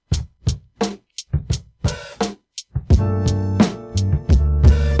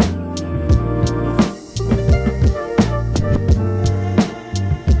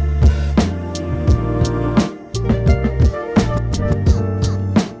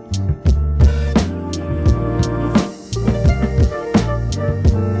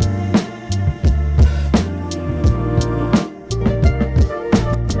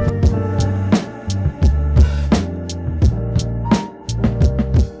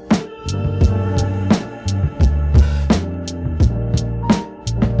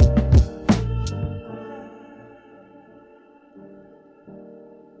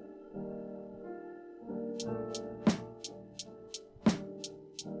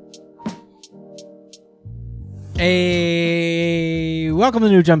Hey, welcome to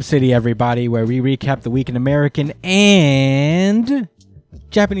New Jump City, everybody, where we recap the week in American and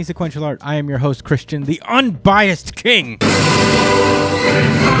Japanese sequential art. I am your host, Christian, the unbiased king.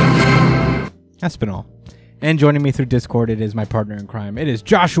 Espinal. And joining me through Discord, it is my partner in crime. It is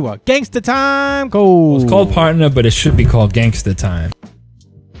Joshua. Gangsta time, go! Well, it's called partner, but it should be called gangsta time.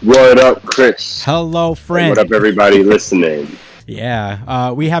 What up, Chris? Hello, friend. And what up, everybody listening?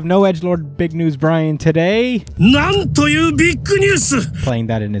 Yeah, we have no Edgelord Big News Brian today. Playing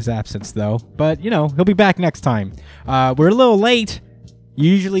that in his absence, though. But, you know, he'll be back next time. We're a little late.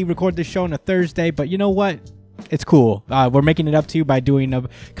 Usually record this show on a Thursday, but you know what? It's cool. We're making it up to you by doing a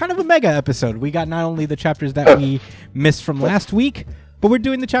kind of a mega episode. We got not only the chapters that we missed from last week, but we're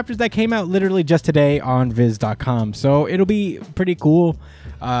doing the chapters that came out literally just today on Viz.com. So it'll be pretty cool.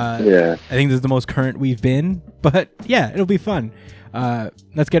 Yeah. I think this is the most current we've been, but yeah, it'll be fun.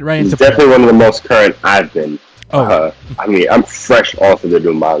 Let's get right into It's definitely one of the most current I've been. Oh. I mean, I'm fresh off of the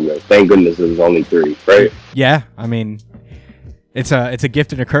new manga. Thank goodness it was only 3, right? Yeah, I mean, it's a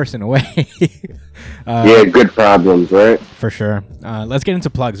gift and a curse in a way. Yeah, good problems, right? For sure. Let's get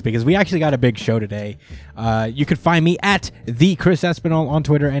into plugs because we actually got a big show today. You can find me at the Chris Espinal on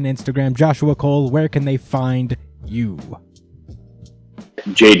Twitter and Instagram. Joshua Cole, where can they find you?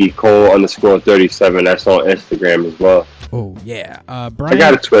 JD Cole _37. That's on Instagram as well. Oh yeah, Brian. I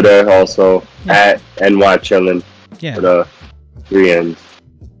got a Twitter also at NY Chillin. Yeah, with 3 N's.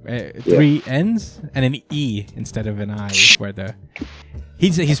 3 N's and an E instead of an I. Where the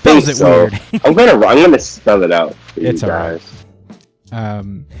he spells it weird. I'm gonna spell it out for it's you guys.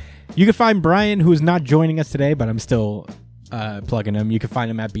 Right. You can find Brian, who's not joining us today, but I'm still plugging him. You can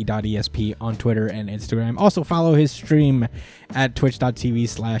find him at b.esp on Twitter and Instagram. Also follow his stream at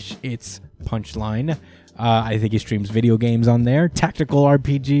twitch.tv/itspunchline. I think he streams video games on there. Tactical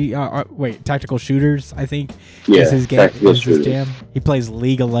RPG, tactical shooters, I think is his game. Is his jam. He plays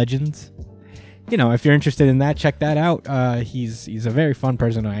League of Legends. You know, if you're interested in that, check that out. He's a very fun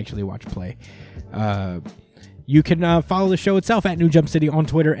person to actually watch play. You can follow the show itself at New Jump City on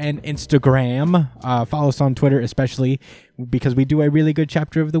Twitter and Instagram. Follow us on Twitter, especially because we do a really good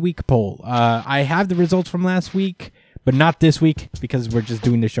chapter of the week poll. I have the results from last week, but not this week because we're just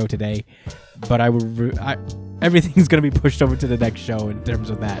doing the show today. But everything's going to be pushed over to the next show in terms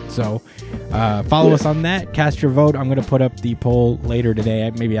of that. So follow us on that. Cast your vote. I'm going to put up the poll later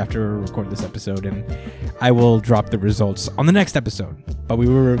today, maybe after we record this episode, and I will drop the results on the next episode. But we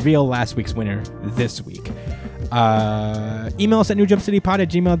will reveal last week's winner this week. Email us at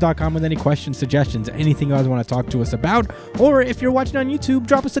newjumpcitypod@gmail.com with any questions, suggestions, anything you guys want to talk to us about, or if you're watching on YouTube,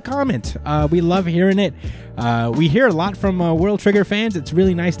 drop us a comment. We love hearing it. We hear a lot from World Trigger fans. It's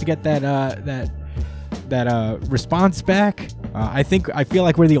really nice to get that response back. I feel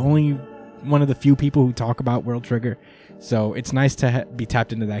like we're the only one of the few people who talk about World Trigger, so it's nice to be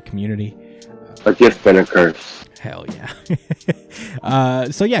tapped into that community. A gift and a curse. Hell yeah.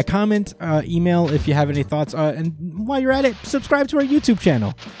 So yeah, comment, email if you have any thoughts. And while you're at it, subscribe to our YouTube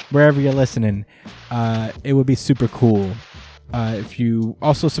channel, wherever you're listening. It would be super cool. If you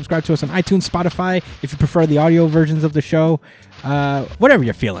also subscribe to us on iTunes, Spotify, if you prefer the audio versions of the show, whatever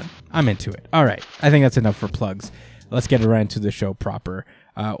you're feeling, I'm into it. All right. I think that's enough for plugs. Let's get around to the show proper.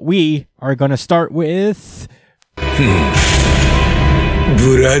 We are going to start with...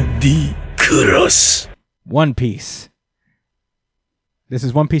 Bloody Cross. One Piece. This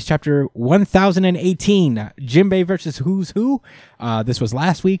is One Piece chapter 1018, Jinbei versus Who's Who. This was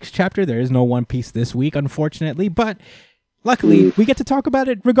last week's chapter. There is no One Piece this week, unfortunately, but luckily we get to talk about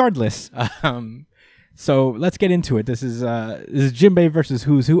it regardless. So let's get into it. This is Jinbei versus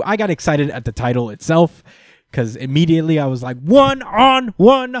Who's Who. I got excited at the title itself because immediately I was like,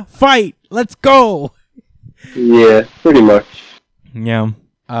 1-on-1 fight. Let's go. Yeah, pretty much. Yeah.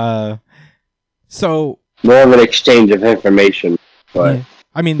 So more of an exchange of information, but yeah.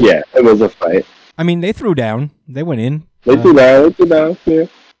 I mean, yeah, it was a fight. I mean, they threw down. They went in. They threw down. Yeah.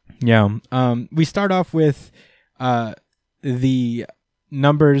 Yeah. We start off with the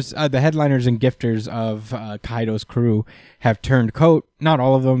numbers. The headliners and gifters of Kaido's crew have turned coat. Not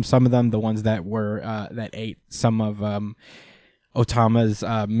all of them. Some of them, the ones that were that ate some of Otama's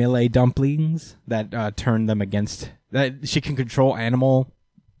melee dumplings that turned them against. That she can control animal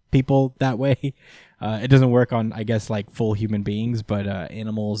people that way. It doesn't work on, I guess, like full human beings, but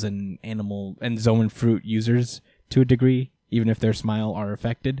animals and zone fruit users to a degree, even if their smile are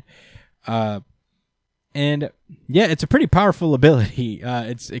affected. And yeah, it's a pretty powerful ability.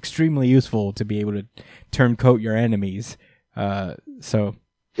 It's extremely useful to be able to turncoat your enemies. So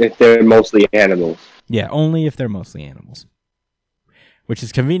if they're mostly animals. Yeah, only if they're mostly animals. which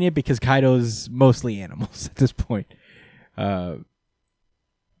is convenient because Kaido's mostly animals at this point.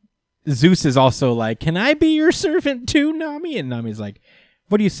 Zeus is also like, can I be your servant too, Nami? And Nami's like,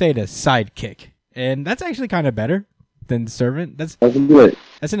 what do you say to sidekick? And that's actually kind of better than servant. That's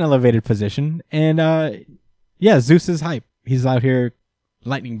an elevated position. And yeah, Zeus is hype. He's out here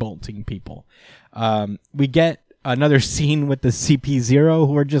lightning bolting people. We get another scene with the CP0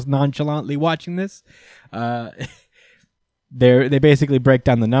 who are just nonchalantly watching this. They basically break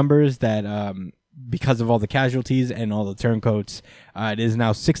down the numbers that because of all the casualties and all the turncoats, it is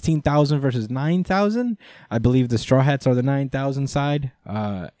now 16,000 versus 9,000. I believe the Straw Hats are the 9,000 side,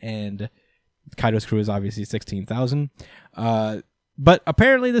 and Kaido's crew is obviously 16,000. But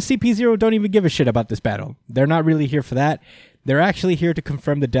apparently the CP0 don't even give a shit about this battle. They're not really here for that. They're actually here to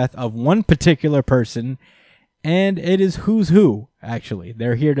confirm the death of one particular person, and it is Who's Who, actually.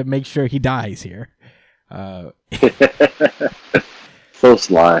 They're here to make sure he dies here. So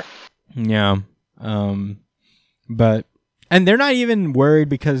sly. Yeah. But and they're not even worried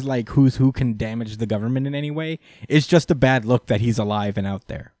because like Who's Who can damage the government in any way. It's just a bad look that he's alive and out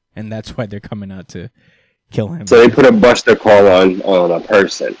there, and that's why they're coming out to kill him. So they put a buster call on a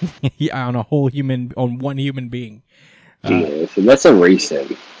person. Yeah, on one human being. Yeah, so that's a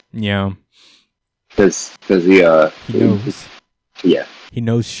racing. Yeah. Because he knows. Yeah. He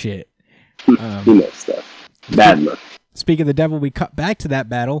knows shit. He knows stuff. Bad look. Speaking of the devil, we cut back to that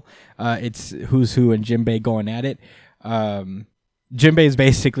battle. It's Who's Who and Jinbei going at it. Jinbei is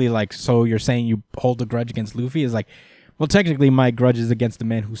basically like, so you're saying you hold a grudge against Luffy? Is like, well, technically my grudge is against the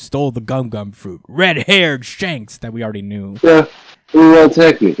man who stole the Gum Gum fruit. Red-haired Shanks that we already knew. Yeah, well,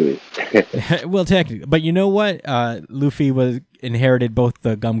 technically. Well, technically. But you know what? Luffy inherited both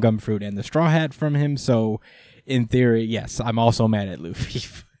the Gum Gum fruit and the Straw Hat from him, so in theory, yes, I'm also mad at Luffy.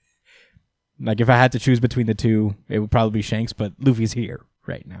 Like, if I had to choose between the two, it would probably be Shanks, but Luffy's here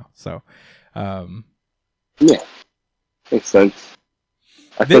right now, so... yeah, makes sense.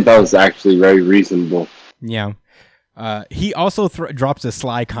 I thought that was actually very reasonable. Yeah. He also drops a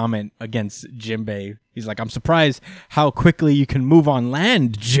sly comment against Jinbei. He's like, I'm surprised how quickly you can move on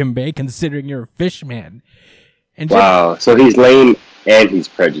land, Jinbei, considering you're a fish man. And wow, so he's lame and he's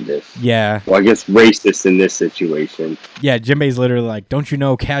prejudiced. Yeah. Well, I guess racist in this situation. Yeah, Jinbei's literally like, don't you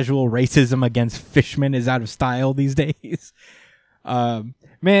know casual racism against fishmen is out of style these days?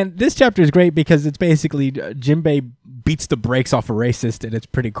 Man, this chapter is great because it's basically Jinbei beats the brakes off a racist, and it's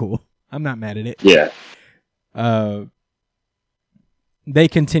pretty cool. I'm not mad at it. Yeah. They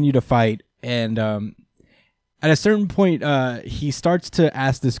continue to fight, and at a certain point, he starts to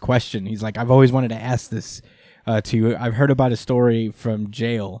ask this question. He's like, I've always wanted to ask this to you. I've heard about a story from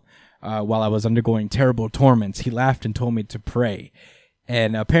jail while I was undergoing terrible torments. He laughed and told me to pray.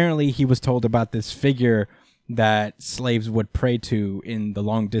 And apparently he was told about this figure that slaves would pray to in the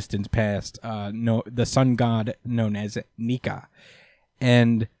long distance past, the sun god known as Nika.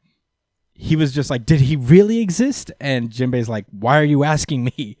 And he was just like, did he really exist? And Jinbei's like, why are you asking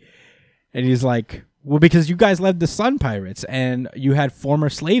me? And he's like, well, because you guys led the Sun Pirates and you had former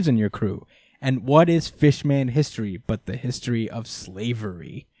slaves in your crew. And what is Fishman history but the history of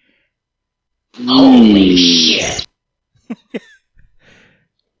slavery? Holy shit.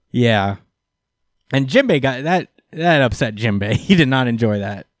 Yeah. And Jinbei got that upset Jinbei. He did not enjoy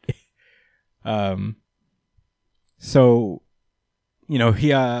that. So, you know,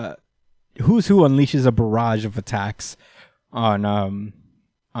 he Who's Who unleashes a barrage of attacks on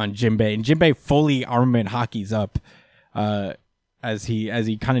Jinbei, and Jinbei fully armament hockeys up as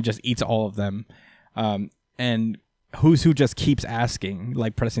he kind of just eats all of them. And Who's Who just keeps asking,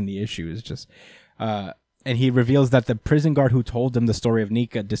 like pressing the issues, just and he reveals that the prison guard who told him the story of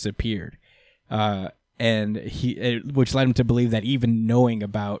Nika disappeared. And which led him to believe that even knowing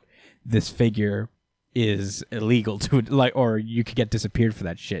about this figure is illegal to, like, or you could get disappeared for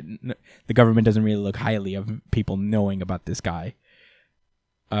that shit. The government doesn't really look highly of people knowing about this guy.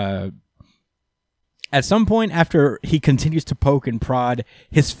 At some point after he continues to poke and prod,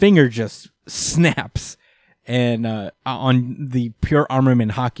 his finger just snaps and on the pure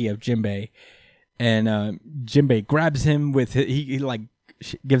armament hockey of Jinbei, and Jinbei grabs him with he like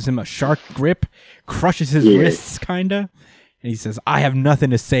gives him a shark grip, crushes his wrists kinda, and he says, I have nothing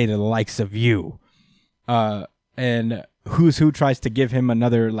to say to the likes of you. And Who's Who tries to give him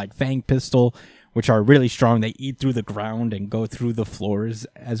another like fang pistol, which are really strong. They eat through the ground and go through the floors,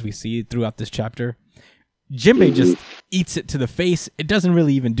 as we see throughout this chapter. Jinbei just eats it to the face. It doesn't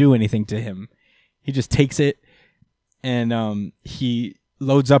really even do anything to him. He just takes it, and he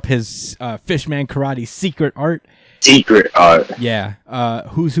loads up his Fishman Karate secret art. Secret art. Yeah.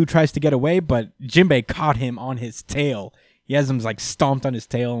 Who's Who tries to get away, but Jinbei caught him on his tail. He has him like stomped on his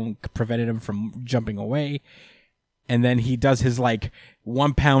tail and prevented him from jumping away. And then he does his like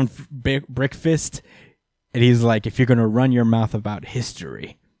 1 pound brick fist. And he's like, if you're going to run your mouth about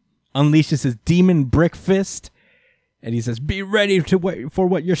history, unleashes his demon brick fist. And he says, be ready to wait for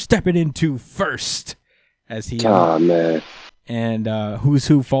what you're stepping into first. As he, man. And Who's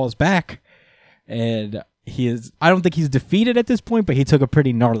Who falls back. And I don't think he's defeated at this point, but he took a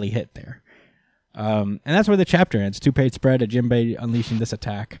pretty gnarly hit there. And that's where the chapter ends. 2-page spread of Jinbei unleashing this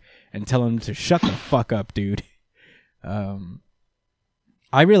attack and telling him to shut the fuck up, dude. I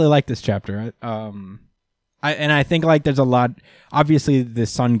really like this chapter. I think like there's a lot. Obviously, the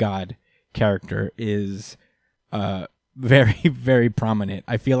sun god character is very, very prominent.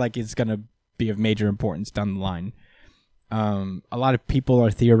 I feel like it's gonna be of major importance down the line. A lot of people are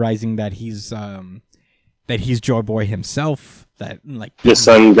theorizing that he's Joy Boy himself. That like the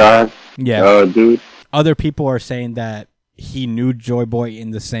sun god. Yeah, dude. Other people are saying that he knew Joy Boy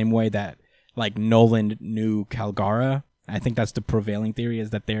in the same way that like Noland knew Calgara. I think that's the prevailing theory, is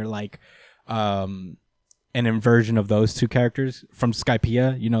that they're like an inversion of those two characters from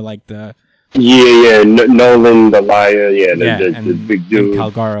Skypiea. You know, like the Noland the liar, the big dude, and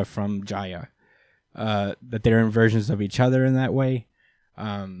Calgara from Jaya. That they're inversions of each other in that way.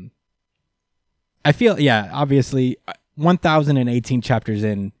 I feel, obviously, 1,018 chapters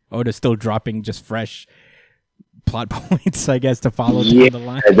in, Oda's still dropping just fresh plot points, I guess, to follow down the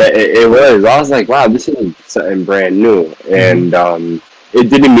line. It was. I was like, wow, this is something brand new. And it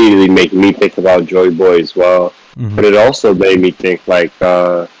did immediately make me think about Joy Boy as well. Mm-hmm. But it also made me think, like,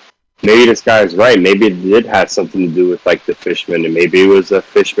 maybe this guy's right. Maybe it did have something to do with, like, the fisherman. And maybe it was a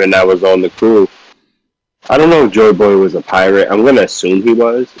fisherman that was on the crew. I don't know if Joy Boy was a pirate. I'm going to assume he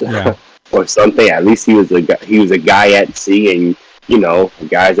was. Yeah. Or something. At least he was a guy at sea, and you know,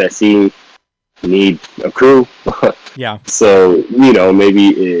 guys at sea need a crew. Yeah. So maybe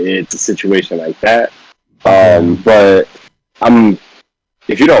it's a situation like that. But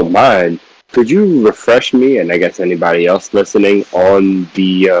if you don't mind, could you refresh me, and I guess anybody else listening, on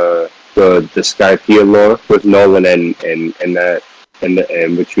the Skypiea lore with Nolan and that and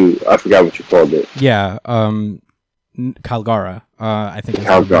what I forgot what you called it. Yeah. Calgara, I think.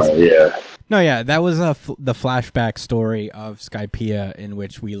 Calgara, yeah. No, yeah, that was the flashback story of Skypiea, in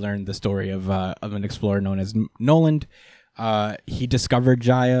which we learned the story of an explorer known as Noland. He discovered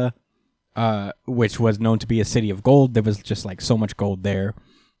Jaya, which was known to be a city of gold. There was just like so much gold there.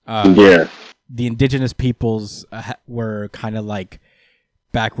 The indigenous peoples were kind of like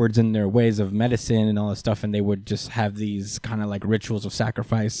backwards in their ways of medicine and all this stuff, and they would just have these kind of like rituals of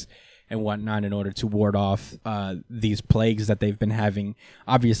sacrifice and whatnot in order to ward off these plagues that they've been having.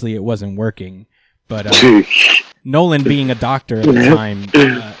 Obviously, it wasn't working, but Nolan, being a doctor at the time,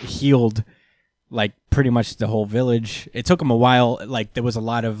 healed like pretty much the whole village. It took him a while. Like there was a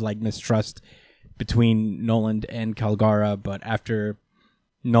lot of like mistrust between Nolan and Calgara, but after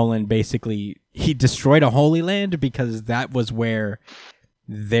Nolan he destroyed a holy land, because that was where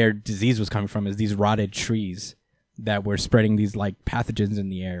their disease was coming from, is these rotted trees that were spreading these like pathogens in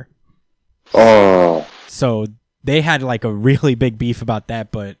the air. Oh. So they had like a really big beef about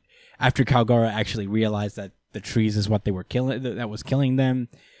that, but after Calgara actually realized that the trees is what they were killing, that was killing them,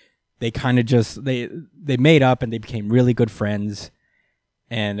 they kind of just they made up and they became really good friends.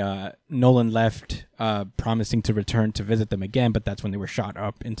 And Nolan left, promising to return to visit them again, but that's when they were shot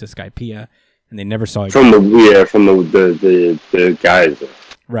up into Skypiea, and they never saw each other. From the guys.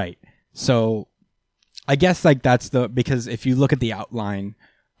 Right. So I guess like that's because if you look at the outline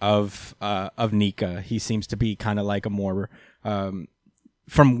of Nika, he seems to be kind of like a more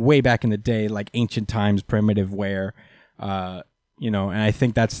from way back in the day, like ancient times primitive wear, and I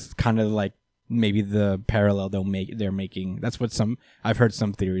think that's kind of like maybe the parallel they're making. That's what I've heard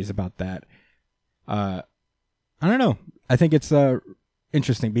some theories about that. I don't know. I think it's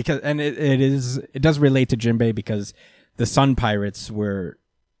interesting because, and it does relate to Jinbei, because the Sun Pirates were,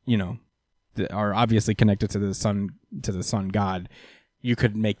 are obviously connected to the sun god. You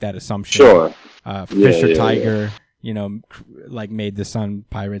could make that assumption. Sure. Fisher Tiger, like made the Sun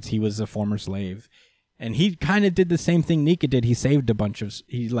Pirates. He was a former slave, and he kind of did the same thing Nika did. He rescued a bunch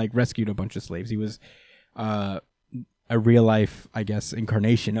of slaves. He was a real life, I guess,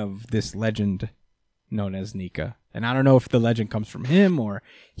 incarnation of this legend known as Nika. And I don't know if the legend comes from him or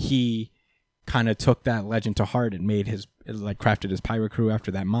he kind of took that legend to heart and made crafted his pirate crew after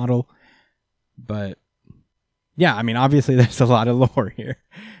that model. But yeah, I mean, obviously there's a lot of lore here.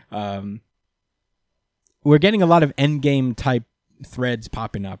 We're getting a lot of endgame type threads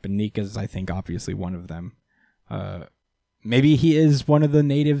popping up, and Nika's, I think, obviously one of them. Maybe he is one of the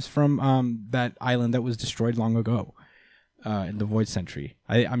natives from that island that was destroyed long ago. in the Void Century.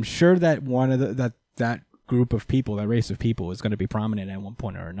 I'm sure that one of that group of people, that race of people, is going to be prominent at one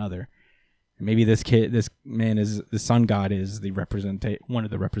point or another. Maybe this man is the Sun God, is one of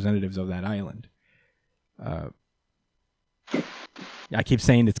the representatives of that island. I keep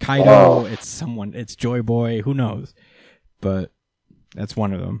saying it's Kaido, it's Joy Boy, who knows? But that's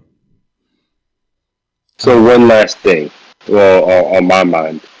one of them. So one last thing, on my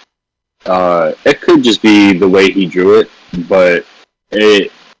mind, it could just be the way he drew it, but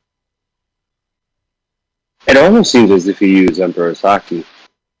it almost seems as if he used Emperor's Haki.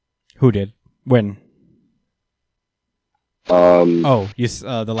 Who did? When? The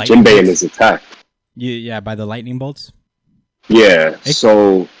lightning Jinbei bolts? in his attack. Yeah, by the lightning bolts? Yeah,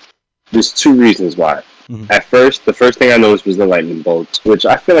 so there's two reasons why. Mm-hmm. At first, the first thing I noticed was the lightning bolts, which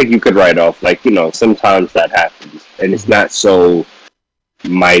I feel like you could write off. Like, sometimes that happens, and it's not so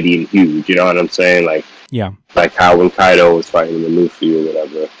mighty and huge, you know what I'm saying? Like, yeah, like how when Kaido was fighting the Luffy or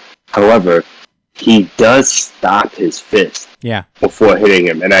whatever. However, he does stop his fist before hitting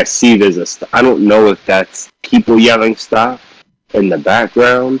him, and I see I don't know if that's people yelling stop in the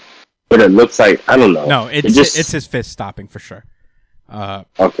background, but it looks like, I don't know. No, it's his fist stopping for sure.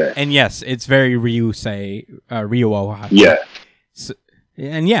 Okay. And yes, it's very Ryusei Haki. Yeah. So,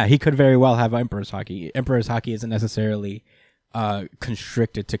 and yeah, he could very well have Emperor's Haki. Emperor's Haki isn't necessarily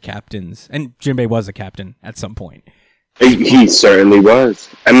constricted to captains, and Jinbei was a captain at some point. He certainly was.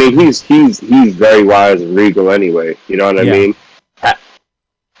 I mean, he's very wise and regal anyway. You know what I mean?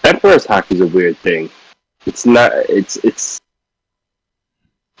 Emperor's Haki is a weird thing. It's not. It's.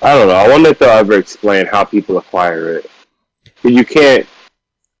 I don't know. I wonder if they'll ever explain how people acquire it. But you can't.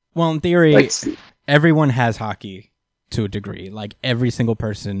 Well, in theory, everyone has Haki to a degree. Like every single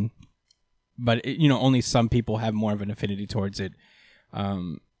person, but only some people have more of an affinity towards it.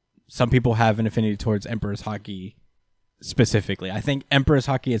 Some people have an affinity towards Emperor's Haki. Specifically, I think Emperor's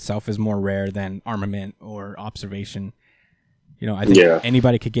Haki itself is more rare than armament or observation. I think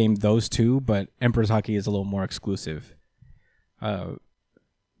anybody could game those two, but Emperor's Haki is a little more exclusive.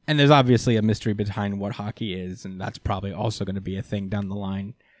 And there's obviously a mystery behind what Haki is, and that's probably also going to be a thing down the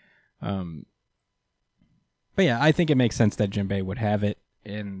line. But yeah, I think it makes sense that Jinbei would have it,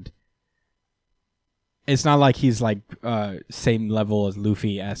 and it's not like he's like same level as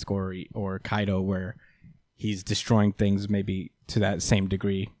Luffy-esque or Kaido, where he's destroying things maybe to that same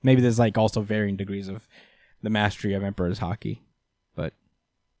degree. Maybe there's like also varying degrees of the mastery of Emperor's Haki. But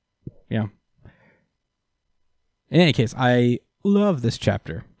yeah. In any case, I love this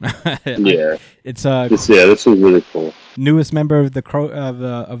chapter. This was really cool. Newest member of the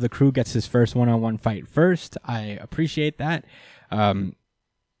crew gets his first one-on-one fight first. I appreciate that.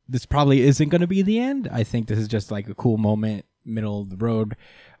 This probably isn't going to be the end. I think this is just like a cool moment, middle of the road.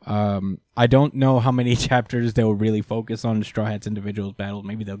 I don't know how many chapters they'll really focus on the Straw Hats individuals battle.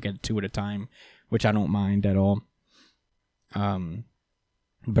 Maybe they'll get 2 at a time, which I don't mind at all.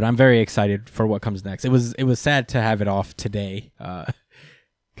 But I'm very excited for what comes next. It was sad to have it off today,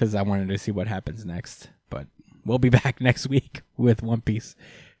 because I wanted to see what happens next. But we'll be back next week with One Piece.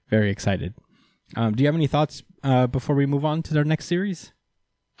 Very excited. Do you have any thoughts before we move on to our next series?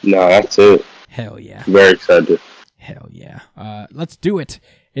 No, that's it. Hell yeah. Very excited. Hell yeah. Let's do it.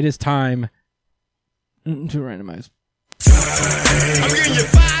 It is time to randomize. I'm giving you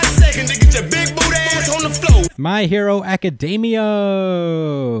 5 seconds to get your big boot ass on the floor. My Hero Academia.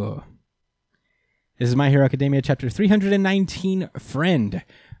 This is My Hero Academia chapter 319, Friend.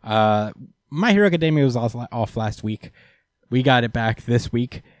 My Hero Academia was off last week. We got it back this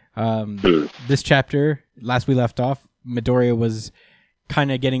week. This chapter, last we left off, Midoriya was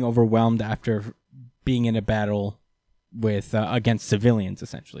kind of getting overwhelmed after being in a battle with against civilians,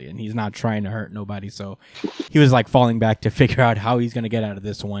 essentially, and he's not trying to hurt nobody, so he was like falling back to figure out how he's going to get out of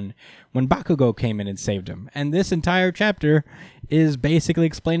this one when Bakugo came in and saved him. And this entire chapter is basically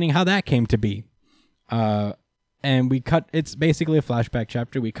explaining how that came to be. And it's basically a flashback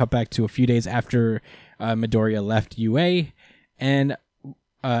chapter. We cut back to a few days after Midoriya left UA, and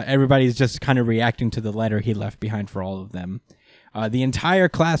everybody's just kind of reacting to the letter he left behind for all of them. The entire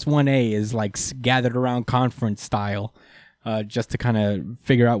Class 1A is like gathered around conference style, just to kind of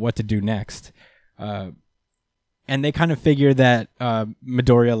figure out what to do next. And they kind of figure that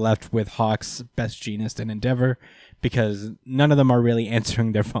Midoriya left with Hawks, Best Jeanist, and Endeavor, because none of them are really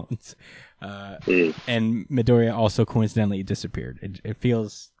answering their phones. And Midoriya also coincidentally disappeared. It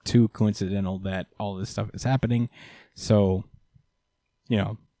feels too coincidental that all this stuff is happening. So,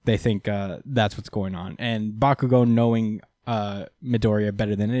 they think that's what's going on. And Bakugo, knowing Midoriya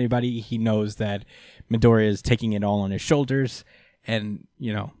better than anybody, he knows that Midoriya is taking it all on his shoulders, and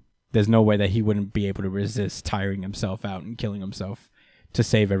there's no way that he wouldn't be able to resist tiring himself out and killing himself to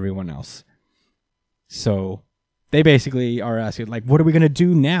save everyone else. So they basically are asking, like, what are we going to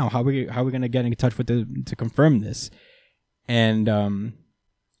do now? How are we going to get in touch with to confirm this? And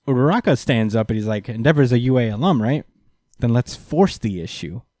Uraraka stands up and he's like, Endeavor's a UA alum, right? Then let's force the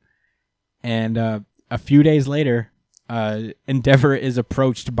issue. And a few days later, Endeavor is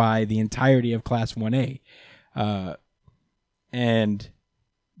approached by the entirety of Class 1A. And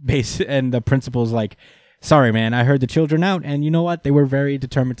the principal's like, sorry, man, I heard the children out, and you know what? They were very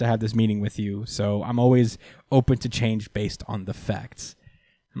determined to have this meeting with you, so I'm always open to change based on the facts.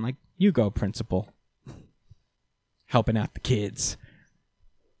 I'm like, you go, principal. Helping out the kids.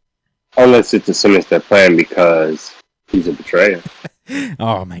 Unless it's a sinister plan because he's a betrayer.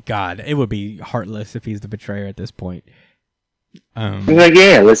 Oh my god, it would be heartless if he's the betrayer at this point. He's like,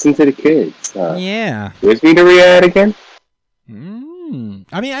 yeah, listen to the kids. Yeah. Where's me to Riyadh again?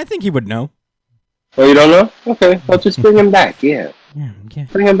 I mean, I think he would know. Oh, you don't know? Okay, I'll just bring him back, yeah. Yeah.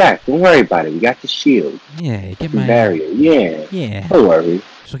 Bring him back. Don't worry about it. We got the shield. Yeah, get my... barrier. Yeah. Yeah. Don't worry.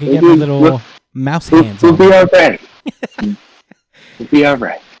 So I can get my little mouse hands on. We'll be alright. We'll be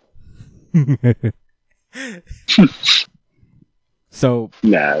alright. So...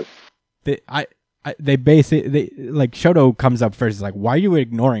 Nah. They basically... Like, Shoto comes up first. He's like, why are you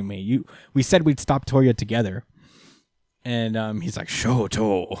ignoring me? We said we'd stop Toya together. And he's like,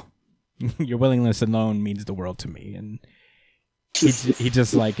 Shoto... Your willingness alone means the world to me. And he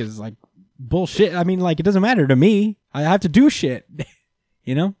just like is like, bullshit. I mean, like, it doesn't matter to me. I have to do shit.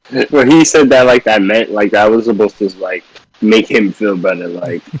 You know? Well, he said that like that meant like that was supposed to like make him feel better.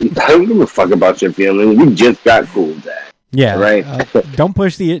 Like, I don't give a fuck about your feelings. We just got cool, Dad. Yeah. Right. Don't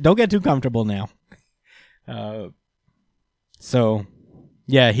get too comfortable now. So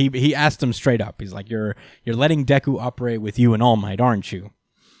yeah, he asked him straight up. He's like, you're letting Deku operate with you and All Might, aren't you?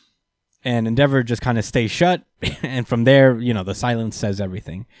 And Endeavor just kind of stays shut, and from there, you know, the silence says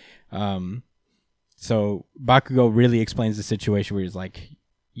everything. So Bakugo really explains the situation where he's like,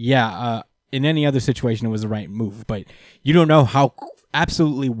 yeah, in any other situation, it was the right move, but you don't know how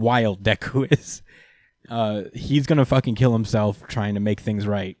absolutely wild Deku is. He's going to fucking kill himself trying to make things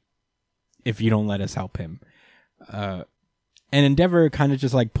right if you don't let us help him. And Endeavor kind of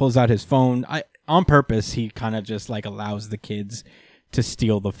just like pulls out his phone. On purpose, he kind of just like allows the kids to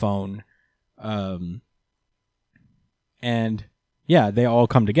steal the phone. And yeah, they all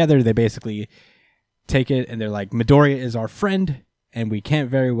come together. They basically take it and they're like, Midoriya is our friend and we can't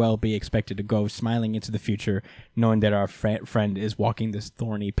very well be expected to go smiling into the future knowing that our friend is walking this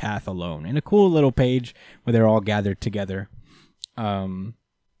thorny path alone. And a cool little page where they're all gathered together.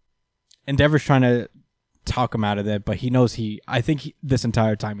 Endeavor's trying to talk him out of it, but he knows this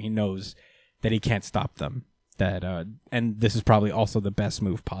entire time he knows that he can't stop them. That and this is probably also the best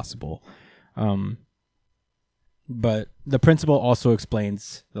move possible. But the principal also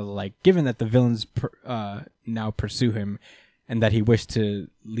explains that, like, given that the villains now pursue him and that he wished to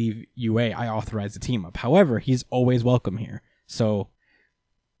leave UA, I authorize the team up. However, he's always welcome here. So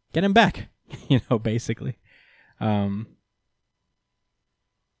get him back, you know, basically. And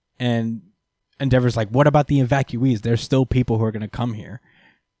Endeavor's like, what about the evacuees? There's still people who are going to come here.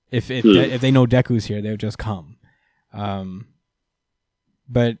 If they know Deku's here, they'll just come.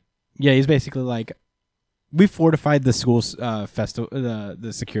 But yeah, he's basically like, we fortified the school's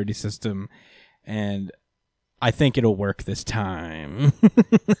the security system, and I think it'll work this time.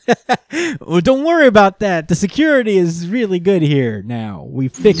 Well, don't worry about that. The security is really good here now. We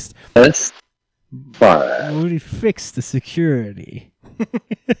fixed. That's fine. We fixed the security.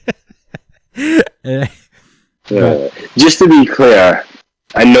 Just to be clear,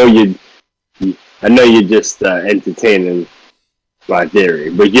 I know you're just entertaining my theory,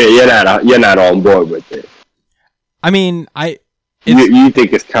 but you're not on board with it. I mean, you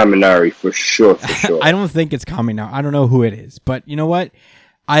think it's Kaminari for sure. I don't think it's Kaminari. I don't know who it is, but you know what?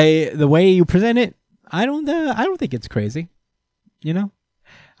 The way you present it, I don't think it's crazy. You know,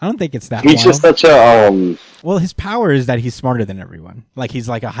 I don't think it's that. He's just such a Well, his power is that he's smarter than everyone. Like, he's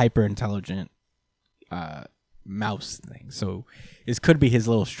like a hyper intelligent mouse thing. So this could be his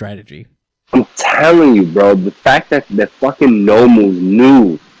little strategy. I'm telling you, bro. The fact that the fucking Nomus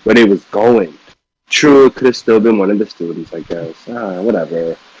knew where they was going. True, it could have still been one of the students, I guess.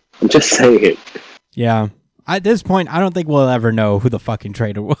 Whatever. I'm just saying. Yeah. At this point, I don't think we'll ever know who the fucking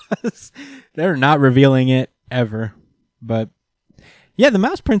traitor was. They're not revealing it ever. But yeah, the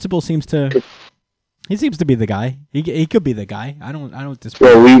mouse principal seems to be the guy. He could be the guy. I don't dispute.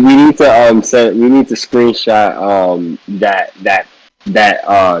 Well, we need to screenshot that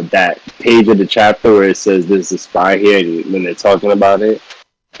page of the chapter where it says there's a spy here when they're talking about it.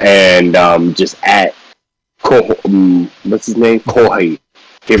 and just at what's his name? Kohei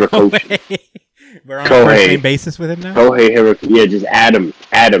Hirokoshi. We're on a first name basis with him now? Kohei Hirokoshi. Yeah, just add him,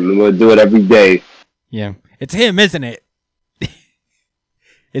 and we'll do it every day. Yeah. It's him, isn't it?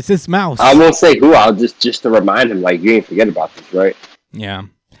 It's this mouse. I won't say who. I'll just to remind him, like, you ain't forget about this, right? Yeah.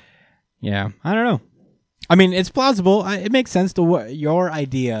 Yeah. I don't know. I mean, it's plausible. It makes sense to your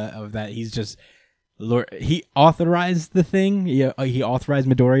idea of that. He's just he authorized the thing. He authorized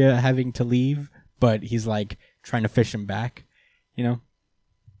Midoriya having to leave, but he's like trying to fish him back. You know?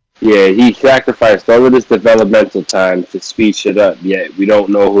 Yeah, he sacrificed all of this developmental time to speed shit up. Yet we don't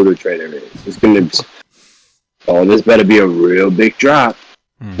know who the traitor is. It's gonna. This better be a real big drop.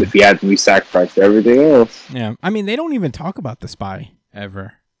 If he had to be sacrificed to everything else. Yeah, I mean, they don't even talk about the spy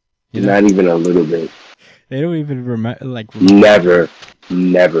ever. You know? Not even a little bit. They don't even remember.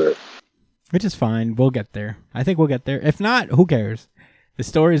 Never. Which is fine. We'll get there. I think we'll get there. If not, who cares? The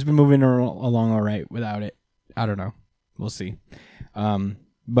story's been moving along all right without it. I don't know. We'll see.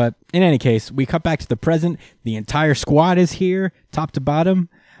 But in any case, we cut back to the present. The entire squad is here, top to bottom,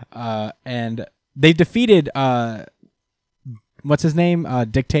 and they defeated. What's his name?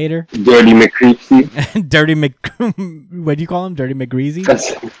 Dictator? Dirty McCreepy. Dirty what do you call him? Dirty McGreasy?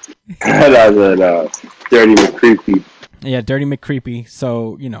 That's Dirty McCreepy. Yeah, Dirty McCreepy.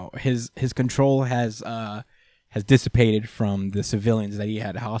 So, his control has dissipated from the civilians that he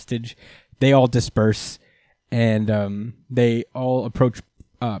had hostage. They all disperse, and they all approach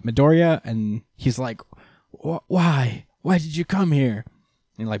Midoriya, and he's like, why? Why did you come here?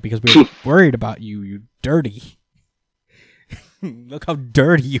 And like, because we were worried about you, you dirty. Look how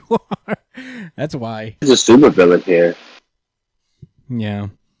dirty you are. That's why. He's a super villain here. Yeah.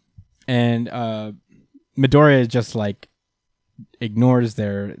 And Midoriya just like ignores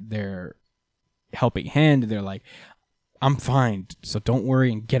their helping hand. They're like, I'm fine, so don't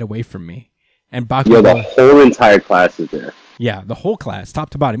worry and get away from me. And Bakugo, yeah, the whole entire class is there. Yeah, the whole class, top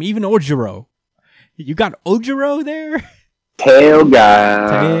to bottom. Even Ojiro. You got Ojiro there? Tail guy.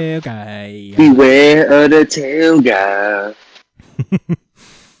 Tail guy. Beware of the tail guy.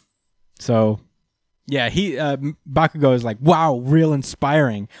 So, yeah, Bakugo is like, wow, real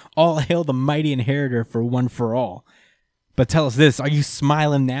inspiring. All hail the mighty inheritor for one for all. But tell us this, are you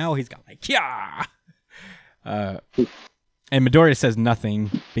smiling now? He's got like, yeah. And Midoriya says nothing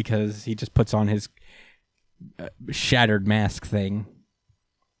because he just puts on his shattered mask thing.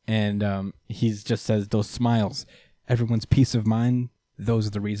 And he just says, those smiles, everyone's peace of mind, those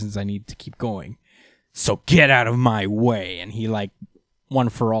are the reasons I need to keep going. So get out of my way. And he like one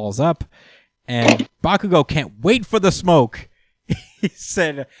for all's up. And Bakugo can't wait for the smoke. He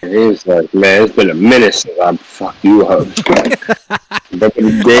said, he's like, man, it's been a minute since I fucked you up. Back in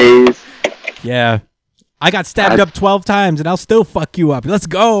the days. Yeah. I got stabbed up 12 times and I'll still fuck you up. Let's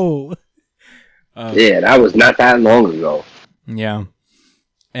go. Yeah, that was not that long ago. Yeah.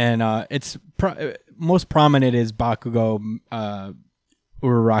 And it's most prominent is Bakugo,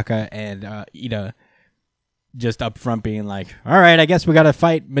 Uraraka, and Ida just up front being like, all right, I guess we got to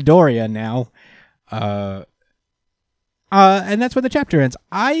fight Midoriya now. And that's where the chapter ends.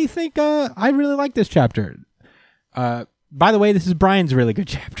 I think I really like this chapter. By the way, this is Brian's really good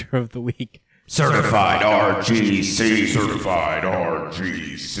chapter of the week. Certified RGC. Certified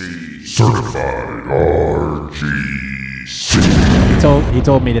RGC. Certified RGC. He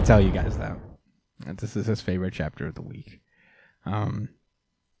told me to tell you guys that this is his favorite chapter of the week.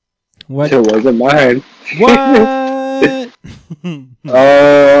 What? It wasn't mine. What?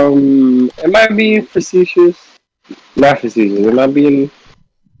 Am I being facetious? Not facetious. Am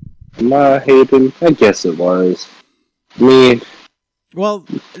I hating? I guess it was. Well,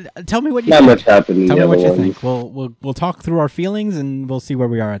 tell me what you not think. Much happened. Tell me what you think. We'll talk through our feelings and we'll see where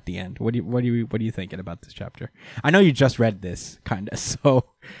we are at the end. What are you thinking about this chapter? I know you just read this, kinda, so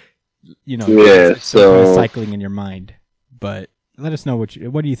Yeah, it's kind of cycling in your mind. But let us know what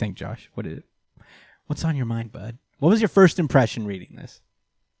do you think, Josh? What's on your mind, bud? What was your first impression reading this?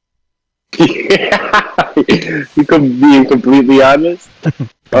 You being completely honest,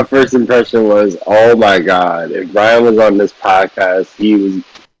 my first impression was, oh my god, if Brian was on this podcast, he was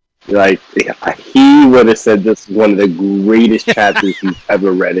like, he would have said this is one of the greatest chapters he's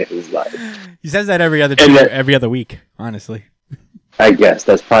ever read in his life. He says that every other week, honestly. I guess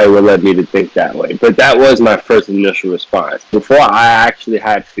that's probably what led me to think that way. But that was my first initial response. Before I actually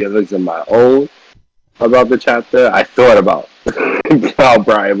had feelings of my own about the chapter, I thought about how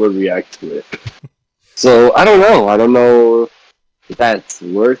Brian would react to it. So, I don't know. I don't know if that's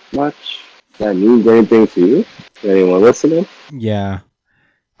worth much. If that means anything to you? Anyone listening? Yeah.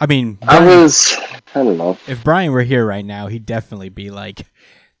 I mean, I don't know. If Brian were here right now, he'd definitely be like,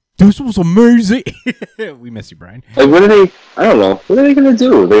 This was amazing. We miss you, Brian. Like, what are they? I don't know. What are they gonna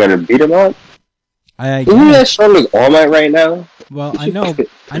do? They're gonna beat him up. Isn't that strong as All Might right now? Well, I know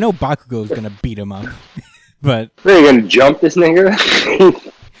Bakugo is gonna beat him up, but they're gonna jump this nigga.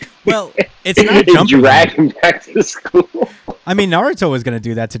 Well, it's not jumping. Drag him back to school. I mean, Naruto was gonna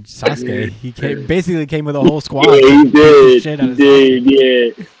do that to Sasuke. He basically came with a whole squad. Yeah, he did.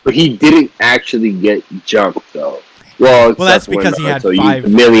 Yeah, but he didn't actually get jumped though. Well, that's because he had 5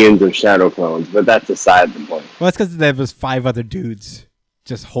 millions of shadow clones, but that's aside the point. Well, that's because there was 5 other dudes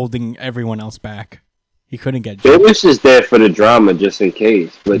just holding everyone else back. He couldn't get jumped. It was just there for the drama, just in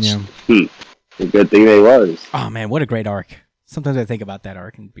case. Which, a good thing they was. Oh man, what a great arc! Sometimes I think about that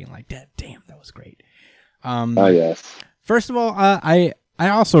arc and being like, "Damn, that was great." Oh yes. First of all, I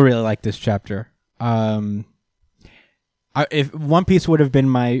also really like this chapter. If One Piece would have been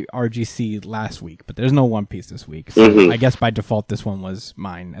my RGC last week, but there's no One Piece this week, so I guess by default this one was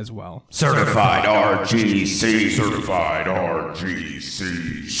mine as well. Certified RGC. Certified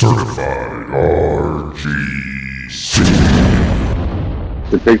RGC. Certified RGC.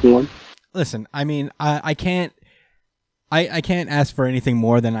 The big one. Listen, I mean, I can't ask for anything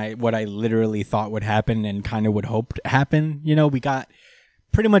more than what I literally thought would happen and kind of would hope to happen. You know, we got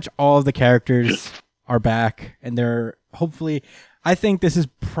pretty much all of the characters are back, and they're hopefully. I think this is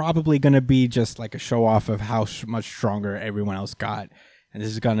probably going to be just like a show off of how much stronger everyone else got, and this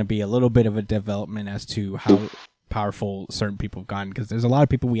is going to be a little bit of a development as to how powerful certain people have gotten, because there's a lot of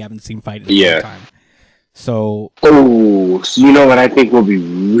people we haven't seen fight in a long time. So, so you know what I think will be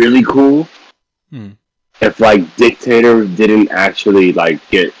really cool? If like Dictator didn't actually like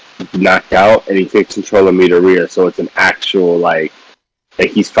get knocked out and he takes control of Midoriya, so it's an actual like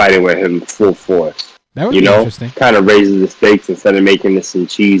he's fighting with him full force. That would be interesting. Kind of raises the stakes instead of making this some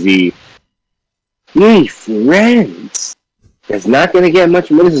cheesy. Hey friends, it's not gonna get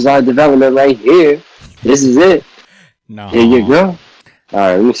much more. This is our development right here. This is it. No. Here you go. All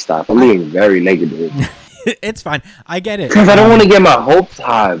right, let me stop. I'm being very negative. It's fine. I get it. Because I don't want to get my hopes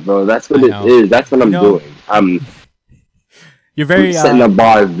high, bro. That's what it is. That's what I'm doing. You're very setting the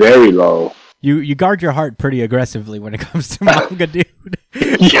bar very low. You guard your heart pretty aggressively when it comes to manga, dude.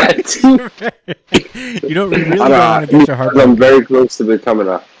 Yeah, dude. You don't really want to get your heart. I'm very close to becoming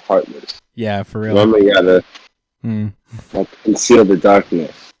a heartless. Yeah, for real. Remember, you gotta conceal the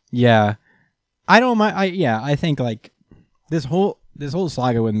darkness. Yeah, I don't mind. I think like this whole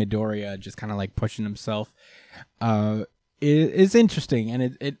saga with Midoriya just kind of like pushing himself is interesting,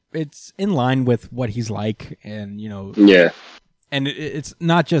 and it's in line with what he's like, and you know. Yeah. And it's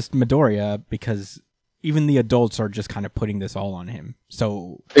not just Midoriya, because even the adults are just kind of putting this all on him.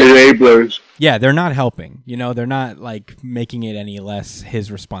 So enablers. Yeah, they're not helping. You know, they're not like making it any less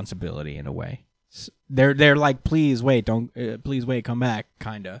his responsibility in a way. They're like, please wait, come back,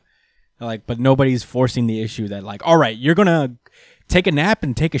 kinda. Like, but nobody's forcing the issue that like, all right, you're gonna take a nap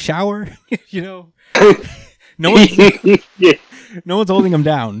and take a shower. You know, no one's holding him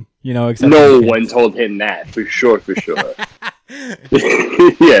down. You know, except no one told him that for sure.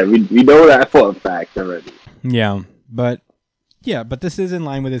 Yeah, we know that for a fact already. Yeah, but this is in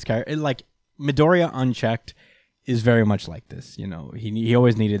line with his character. Like Midoriya unchecked is very much like this. You know, he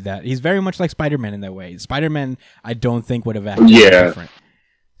always needed that. He's very much like Spider-Man in that way. Spider-Man, I don't think would have acted different.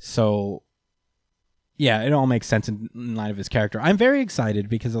 So, yeah, it all makes sense in line of his character. I'm very excited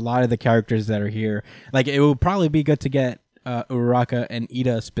because a lot of the characters that are here, like it would probably be good to get Uraraka and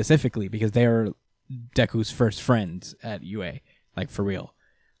Ida specifically, because they are Deku's first friends at UA, like for real.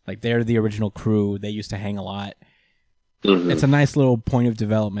 Like they're the original crew. They used to hang a lot. It's a nice little point of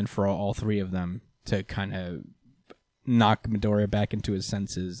development for all 3 of them to kind of knock Midoriya back into his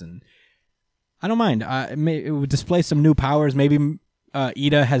senses, and I don't mind. It would display some new powers. Maybe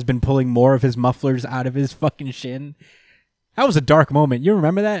Ida has been pulling more of his mufflers out of his fucking shin. That was a dark moment. You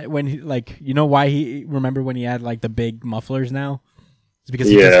remember that when you know why he remember when he had like the big mufflers now? It's because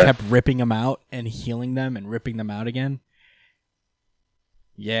he just kept ripping them out and healing them and ripping them out again.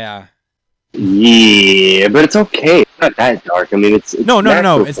 Yeah. Yeah, but it's okay. It's not that dark. I mean, it's no.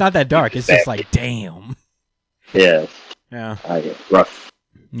 It's not that dark. It's just like, damn. Yeah. Yeah. Rough.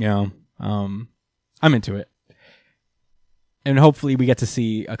 Yeah. I'm into it. And hopefully we get to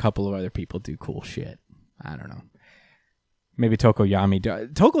see a couple of other people do cool shit. I don't know. Maybe Tokoyami.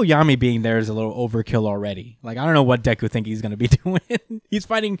 Tokoyami being there is a little overkill already. Like, I don't know what Deku think he's going to be doing. He's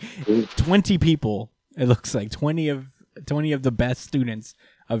fighting 20 people. It looks like 20 of the best students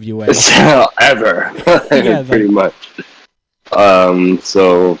of UA. Ever. Yeah, pretty much.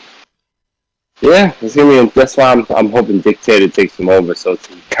 So, yeah, it's gonna be. That's why I'm hoping Dictator takes him over, so it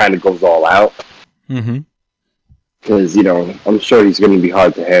kind of goes all out. because I'm sure he's going to be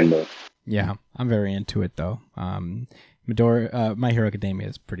hard to handle. Yeah, I'm very into it though. Midori, My Hero Academia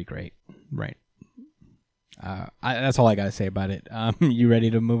is pretty great, right? That's all I gotta say about it. You ready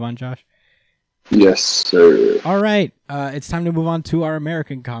to move on, Josh? Yes, sir. All right, it's time to move on to our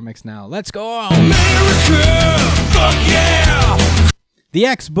American comics now. Let's go! America! Fuck yeah! The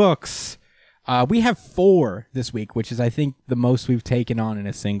X books. We have 4 this week, which is, I think, the most we've taken on in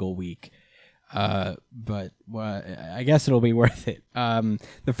a single week. But I guess it'll be worth it.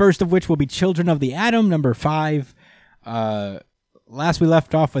 The first of which will be Children of the Atom, number 5. Last we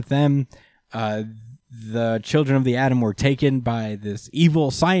left off with them, the Children of the Atom were taken by this evil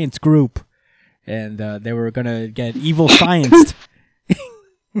science group, and they were gonna get evil scienced.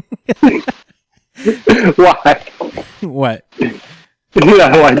 Why? What?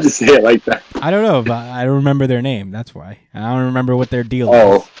 Why'd you say it like that? I don't know, but I don't remember their name. That's why. I don't remember what their deal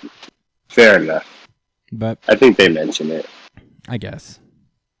Oh, is. fair enough. But I think they mentioned it. I guess.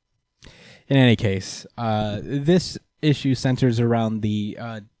 In any case, this issue centers around the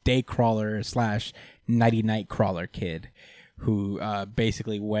Daycrawler / Nighty Night Crawler kid who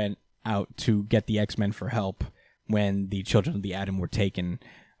basically went out to get the X-Men for help when the Children of the Atom were taken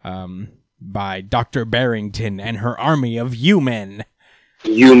by Dr. Barrington and her army of U-Men.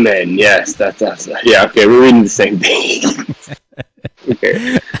 U-Men, yes, that's yeah. Okay, we're reading the same thing.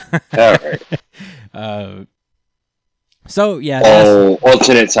 Okay, all right. So yeah.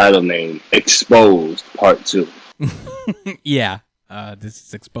 Alternate title name: Exposed Part 2. Yeah. This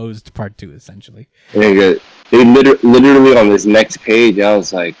is Exposed Part 2, essentially. They literally on this next page, I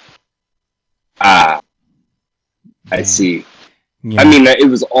was like, I see. Yeah. I mean, it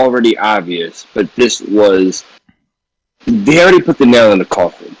was already obvious, but they already put the nail in the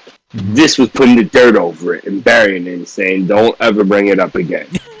coffin. Mm-hmm. This was putting the dirt over it and burying it and saying, don't ever bring it up again.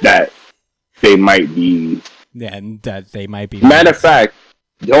 That they might be... Yeah, and that they might be... Matter of fact,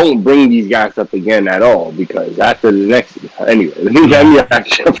 don't bring these guys up again at all, because after the next... Anyway, let me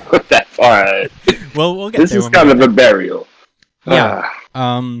actually put that far ahead. Well, we'll get this there. This is kind of a burial. Yeah.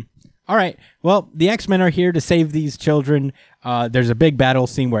 All right. Well, the X-Men are here to save these children. There's a big battle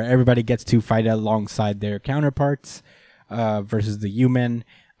scene where everybody gets to fight alongside their counterparts versus the U-Men.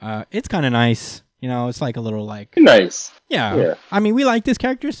 It's kind of nice. It's like a little like... Nice. Yeah. I mean, we like this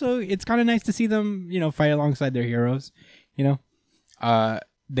character, so it's kind of nice to see them, fight alongside their heroes.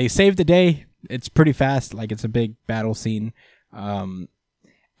 They save the day. It's pretty fast. Like, it's a big battle scene.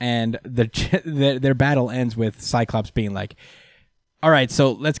 And their battle ends with Cyclops being like, all right,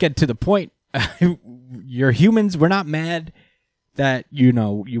 so let's get to the point. You're humans. We're not mad that,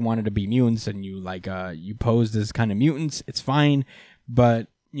 you wanted to be mutants and you posed as kind of mutants. It's fine. But,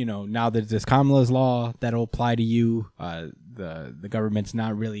 now that there's Kamala's law that'll apply to you, the government's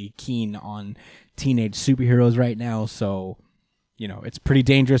not really keen on teenage superheroes right now. So, it's pretty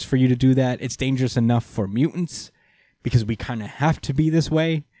dangerous for you to do that. It's dangerous enough for mutants because we kind of have to be this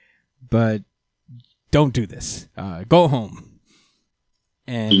way. But don't do this. Go home.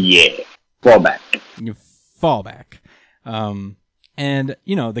 And fall back. You fall back. And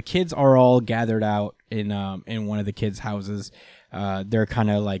the kids are all gathered out in one of the kids' houses. They're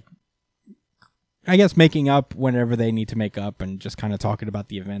kind of like, I guess, making up whenever they need to make up, and just kind of talking about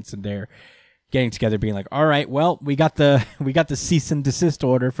the events. And they're getting together, being like, "All right, well, we got the cease and desist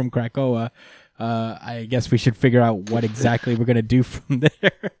order from Krakoa. I guess we should figure out what exactly we're gonna do from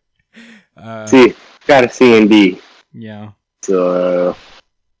there." Got a C and D. Yeah. So.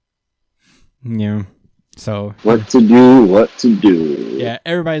 Yeah. So what to do? Yeah,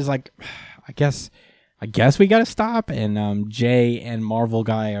 everybody's like, I guess we gotta stop. And Jay and Marvel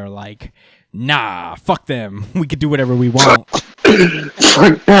guy are like, nah, fuck them. We could do whatever we want.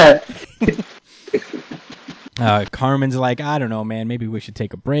 Fuck that. Carmen's like, I don't know, man. Maybe we should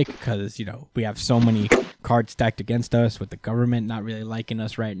take a break because we have so many cards stacked against us with the government not really liking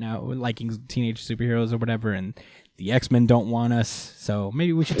us right now, liking teenage superheroes or whatever, and the X-Men don't want us, so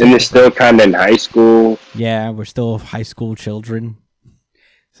maybe we should... And they're still kind of in high school. Yeah, we're still high school children.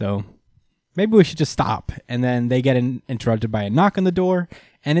 So maybe we should just stop. And then they get interrupted by a knock on the door,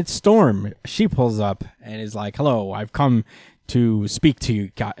 and it's Storm. She pulls up and is like, hello, I've come to speak to you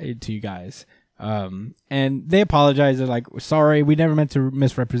guys. And they apologize. They're like, sorry, we never meant to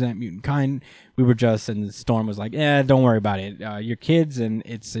misrepresent mutant kind. We were just... And Storm was like, don't worry about it. You're kids, and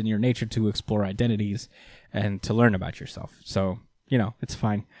it's in your nature to explore identities and to learn about yourself. So, it's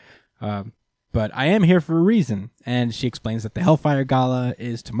fine. But I am here for a reason. And she explains that the Hellfire Gala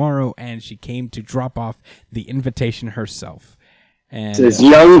is tomorrow, and she came to drop off the invitation herself. And says,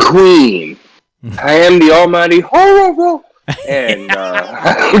 young queen, I am the almighty horrible. And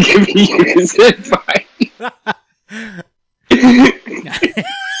I'll give you this advice.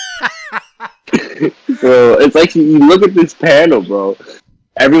 it's like you look at this panel, bro.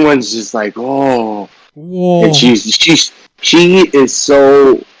 Everyone's just like, oh, whoa. And she is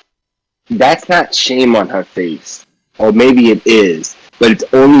so. That's not shame on her face, or maybe it is, but it's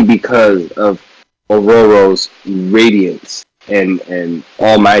only because of Ororo's radiance and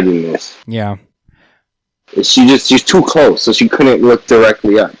almightiness. Yeah. She's too close, so she couldn't look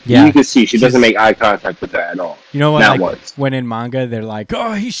directly up. Yeah. You can see she doesn't make eye contact with her at all. You know what? Not like, once. When in manga, they're like,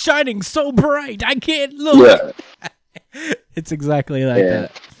 "Oh, he's shining so bright, I can't look." Yeah. It's exactly like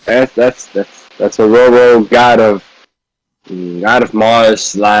that. That's Ororo, god of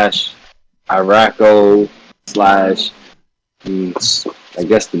Mars / Araco / I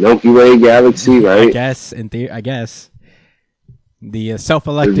guess the Milky Way galaxy, right? I guess the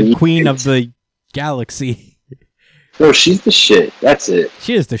self-elected queen of the galaxy. No, she's the shit. That's it.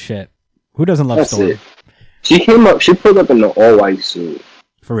 She is the shit. Who doesn't love That's Storm? it. She came up. She pulled up in the all-white suit.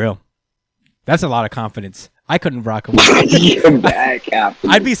 For real. That's a lot of confidence. I couldn't rock a You're bad, Captain.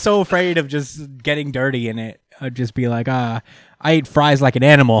 I'd be so afraid of just getting dirty in it. I'd just be like, I ate fries like an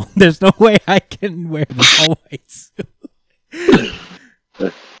animal. There's no way I can wear this all-white suit.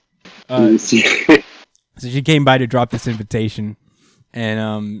 So she came by to drop this invitation,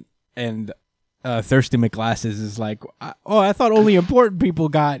 and Thirsty McGlasses is like, I thought only important people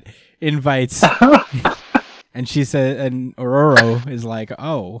got invites. And she said, and Ororo is like,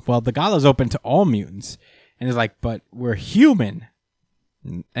 oh, well, the gala's open to all mutants. And he's like, but we're human.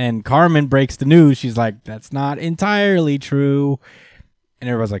 And Carmen breaks the news. She's like, that's not entirely true. And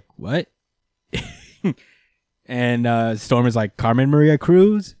everyone's like, what? And Storm is like, Carmen Maria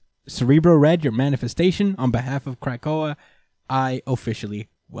Cruz, Cerebro Red, your manifestation. On behalf of Krakoa, I officially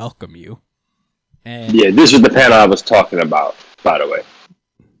welcome you. And yeah, this is the panel I was talking about, by the way.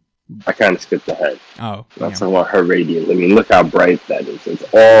 I kind of skipped ahead. Oh, I'm talking about her radiance. I mean, look how bright that is. It's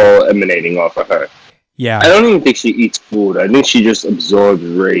all emanating off of her. Yeah. I don't even think she eats food. I think she just absorbs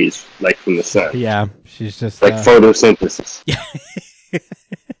rays, like from the sun. Yeah, she's just like photosynthesis.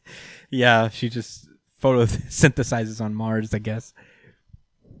 Yeah, she just photosynthesizes on Mars, I guess.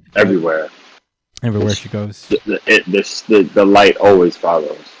 Everywhere she goes. The light always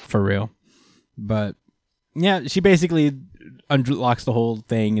follows. For real. But yeah, she basically unlocks the whole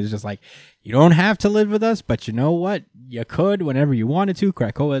thing. Is just like, you don't have to live with us, but you know what? You could whenever you wanted to.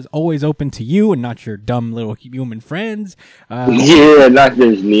 Krakoa is always open to you and not your dumb little human friends. Yeah, not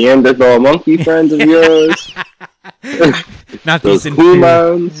those Neanderthal monkey friends of yours. Not those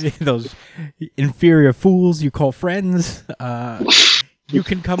those inferior fools you call friends. You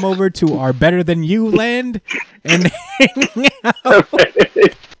can come over to our Better Than You land and hang out.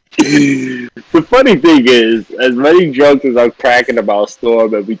 The funny thing is, as many jokes as I'm cracking about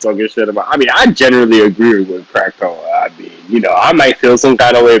Storm and we talking shit about, I mean, I generally agree with Krakoa. I mean, you know, I might feel some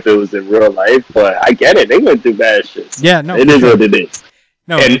kind of way if it was in real life, but I get it. They went through bad shit. Yeah, no, it is what it is.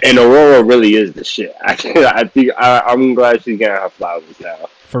 No, and Aurora really is the shit. I think I'm glad she's getting her flowers now.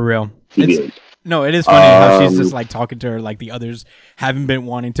 For real. No, it is funny how she's just like talking to her like the others haven't been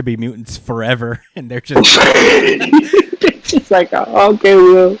wanting to be mutants forever, and they're just. She's like, okay,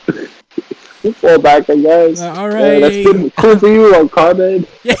 we'll fall back, I guess. All right, that's cool for you, Carmen.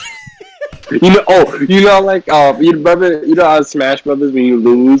 Yeah. You know how Smash Brothers when you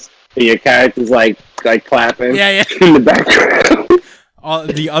lose and your character's like clapping, yeah, in the background. All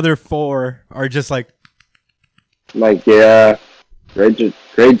the other four are just like, yeah, great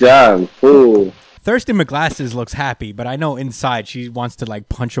job, cool. Thirsty McGlasses looks happy, but I know inside she wants to like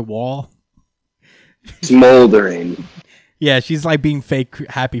punch a wall. Smoldering. Yeah, she's like being fake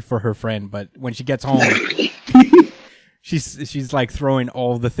happy for her friend, but when she gets home, she's like throwing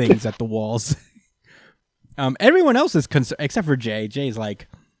all the things at the walls. Everyone else is except for Jay. Jay's like,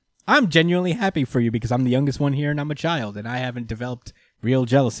 I'm genuinely happy for you because I'm the youngest one here and I'm a child and I haven't developed real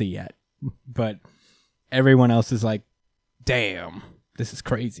jealousy yet. But everyone else is like, damn, this is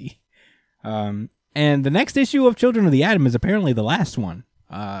crazy. And the next issue of Children of the Atom is apparently the last one.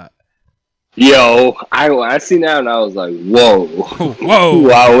 Yo, I seen that and I was like, whoa.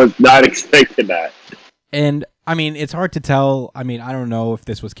 I was not expecting that. And, I mean, it's hard to tell. I mean, I don't know if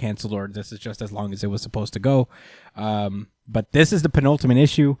this was canceled or this is just as long as it was supposed to go. But this is the penultimate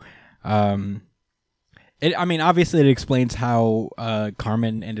issue. Obviously it explains how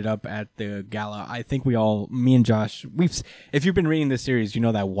Carmen ended up at the gala. I think me and Josh, if you've been reading this series, you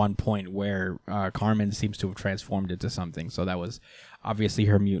know that one point where Carmen seems to have transformed into something. So that was obviously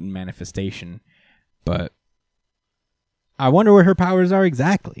her mutant manifestation. But I wonder what her powers are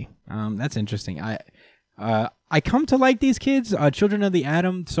exactly. That's interesting. I come to like these kids. Children of the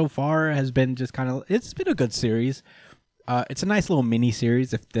Atom so far has been just kind of, it's been a good series. It's a nice little mini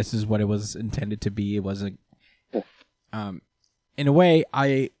series if this is what it was intended to be. It wasn't, in a way,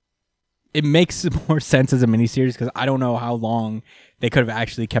 it makes more sense as a miniseries because I don't know how long they could have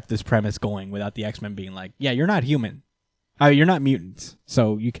actually kept this premise going without the X-Men being like, yeah, you're not human. You're not mutants,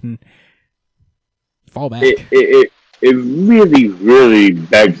 so you can fall back. It really, really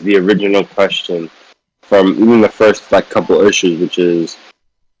begs the original question from even the first like couple issues, which is,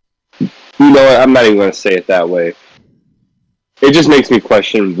 you know what, I'm not even going to say it that way. It just makes me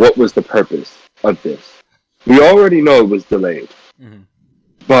question, what was the purpose of this? We already know it was delayed. Mm-hmm.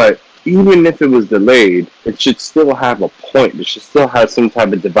 But even if it was delayed, it should still have a point. It should still have some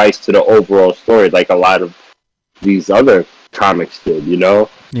type of device to the overall story, like a lot of these other comics did, you know?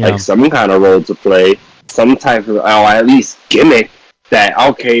 Yeah. Like some kind of role to play, some type of, or at least gimmick that,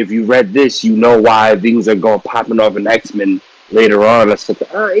 okay, if you read this, you know why things are going popping off in X-Men later on or something.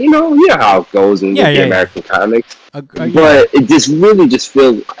 You know how it goes in the American comics. But it just really just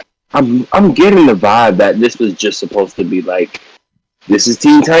feels, I'm getting the vibe that this was just supposed to be like, this is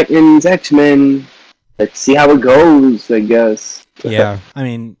Teen Titans, X-Men. Let's see how it goes, I guess. Yeah, I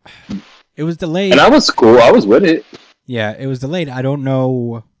mean, it was delayed. And I was cool. I was with it. Yeah, it was delayed. I don't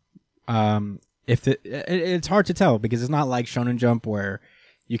know if it's hard to tell because it's not like Shonen Jump where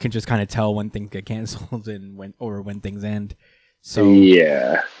you can just kind of tell when things get canceled and when things end. So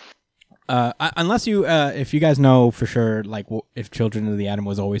yeah. Unless you, if you guys know for sure, like if Children of the Atom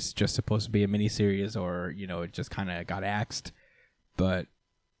was always just supposed to be a miniseries, or it just kind of got axed. But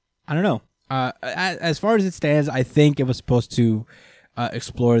I don't know. As far as it stands, I think it was supposed to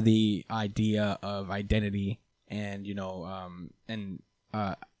explore the idea of identity and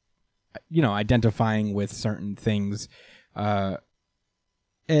identifying with certain things, and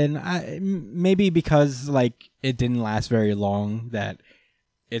maybe because like it didn't last very long, that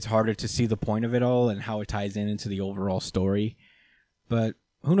it's harder to see the point of it all and how it ties into the overall story. But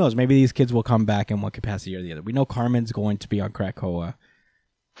who knows? Maybe these kids will come back in one capacity or the other. We know Carmen's going to be on Krakoa.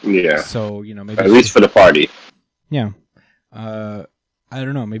 Yeah. So, maybe... At least for the party. Yeah. I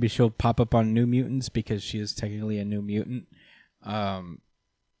don't know. Maybe she'll pop up on New Mutants because she is technically a new mutant. I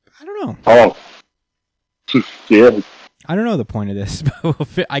don't know. Oh. Yeah. I don't know the point of this,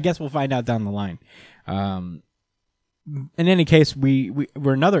 but I guess we'll find out down the line. In any case, we're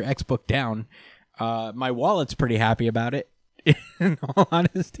another X book down. My wallet's pretty happy about it. In all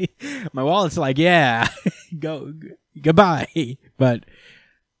honesty, my wallet's like, yeah, goodbye. But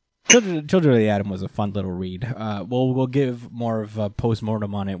Children of the Atom was a fun little read. We'll give more of a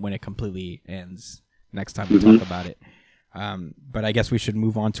post-mortem on it when it completely ends next time we talk about it. But I guess we should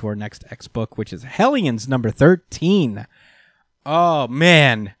move on to our next X book, which is Hellions number 13. Oh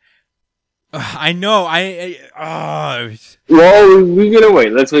man, I know. Well, we're gonna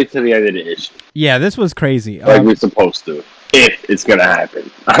wait. Let's wait till the end of the issue. Yeah, this was crazy. Like we're supposed to, if it's gonna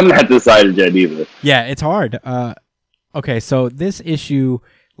happen. I'm not decided yet either. Yeah, it's hard. Okay, so this issue,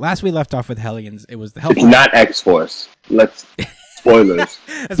 last we left off with Hellions, it was the It's not X-Force. Spoilers.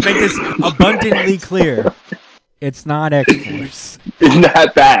 Let's make this abundantly clear. It's not X-Force. It's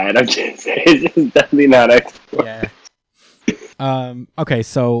not bad. I'm just saying, it's just definitely not X-Force. Yeah. Okay,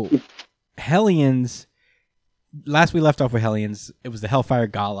 so Hellions, last we left off with Hellions, it was the Hellfire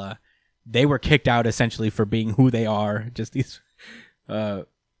Gala. They were kicked out essentially for being who they are. Just these, they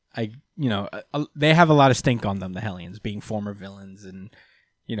have a lot of stink on them, the Hellions, being former villains, and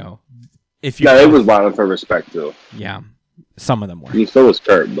if you. No, it was violent for respect too. Yeah, some of them were. I mean, so was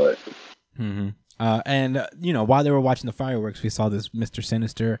Kurt, but. Mm-hmm. And while they were watching the fireworks, we saw this Mr.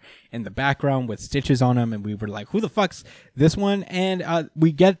 Sinister in the background with stitches on him, and we were like, who the fuck's this one? And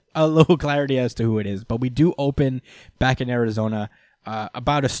we get a little clarity as to who it is, but we do open back in Arizona.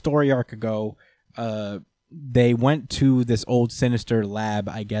 About a story arc ago, they went to this old Sinister lab,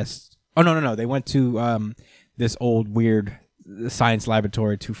 I guess. Oh, no. They went to this old weird science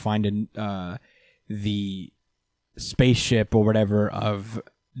laboratory to find the spaceship or whatever of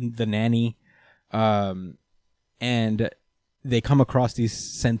the nanny. And they come across these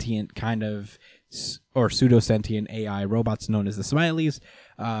sentient kind of or pseudo-sentient AI robots known as the Smileys,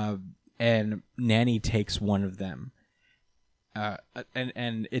 and Nanny takes one of them.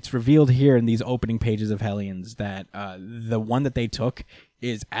 And it's revealed here in these opening pages of Hellions that the one that they took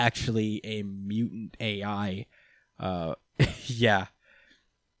is actually a mutant AI. Yeah.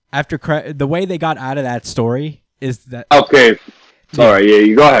 After the way they got out of that story is that... Okay. Sorry, yeah,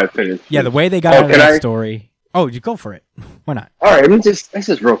 you go ahead, finish. Yeah, the way they got out of that story... Oh, you go for it. Why not? Alright, this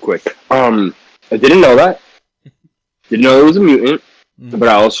is real quick. I didn't know that. Didn't know it was a mutant. But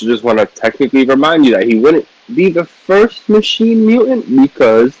I also just want to technically remind you that he wouldn't be the first machine mutant,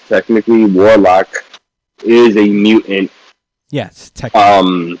 because technically Warlock is a mutant. Yes,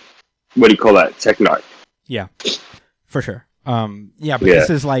 technically. What do you call that? Technarch. Yeah. For sure. This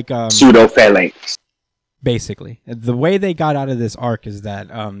is like pseudo phalanx. Basically, the way they got out of this arc is that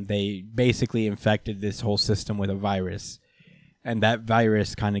they basically infected this whole system with a virus, and that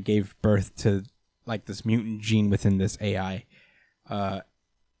virus kind of gave birth to like this mutant gene within this AI,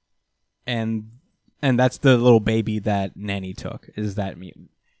 and that's the little baby that Nanny took. Is that mutant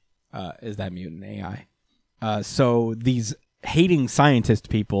AI? So these hating scientist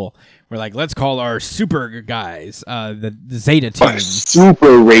people were like, let's call our super guys, the Zeta team.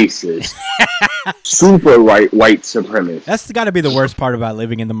 Super racist. Super white supremacist. That's got to be the worst part about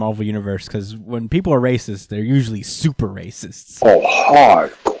living in the Marvel Universe, because when people are racist, they're usually super racists. Oh,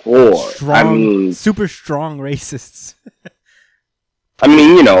 hardcore. Super strong racists. I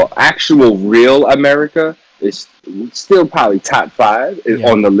mean, actual real America is still probably top 5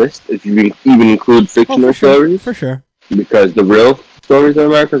 on the list, if you even include fictional stories. For sure. Because the real stories of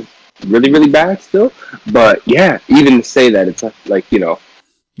America is really, really bad still. But yeah, even to say that, it's like,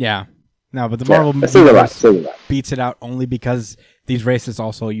 Yeah. No, but the Marvel movie beats it out only because these races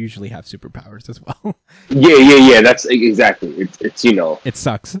also usually have superpowers as well. Yeah. That's exactly. It's It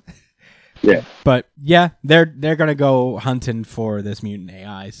sucks. Yeah. But yeah, they're gonna go hunting for this mutant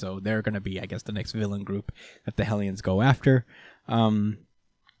AI, so they're gonna be, I guess, the next villain group that the Hellions go after.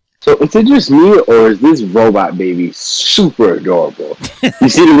 So is it just me, or is this robot baby super adorable? You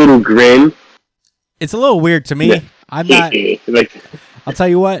see the little grin? It's a little weird to me. Yeah. I'm not I'll tell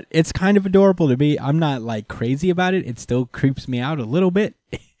you what, it's kind of adorable to me. I'm not like crazy about it. It still creeps me out a little bit.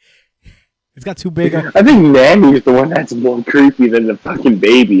 It's got too big. I think Nanny is the one that's more creepy than the fucking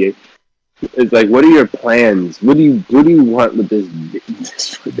baby. It's like, what are your plans? What do you want with this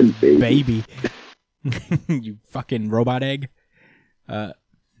fucking baby? You fucking robot egg.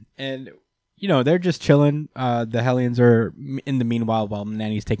 And they're just chilling. The Hellions are in the meanwhile while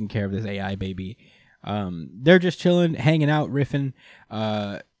Nanny's taking care of this AI baby. They're just chilling, hanging out, riffing.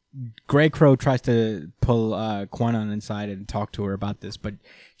 Grey Crow tries to pull Kwannon inside and talk to her about this, but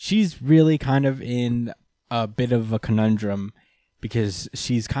she's really kind of in a bit of a conundrum because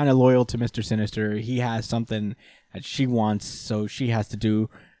she's kind of loyal to Mr. Sinister. He has something that she wants, so she has to do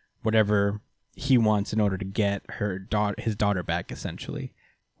whatever he wants in order to get his daughter back, essentially.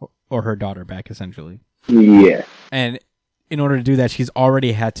 Or her daughter back, essentially. Yeah. And in order to do that, she's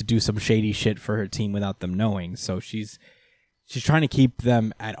already had to do some shady shit for her team without them knowing. So she's trying to keep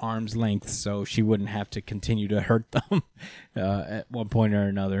them at arm's length so she wouldn't have to continue to hurt them at one point or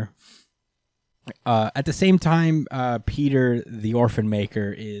another. At the same time, Peter, the orphan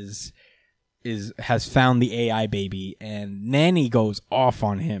maker, has found the AI baby, and Nanny goes off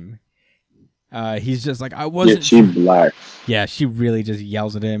on him. He's just like, I wasn't. Yeah, she black. Yeah, she really just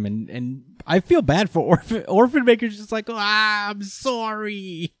yells at him, and I feel bad for Orphan Maker's just like, I'm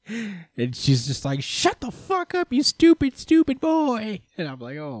sorry, and she's just like, shut the fuck up, you stupid boy, and I'm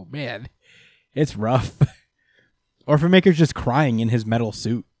like, oh man, it's rough. Orphan Maker's just crying in his metal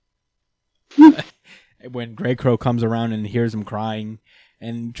suit. When Grey Crow comes around and hears him crying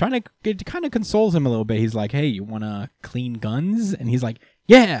and trying to kind of consoles him a little bit, he's like, hey, you want to clean guns? And he's like,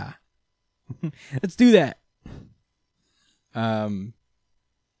 yeah. Let's do that.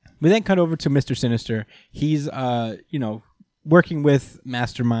 We then cut over to Mr. Sinister. He's, working with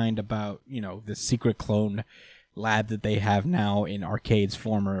Mastermind about, the secret clone lab that they have now in Arcade's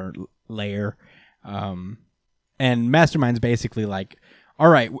former lair. And Mastermind's basically like, all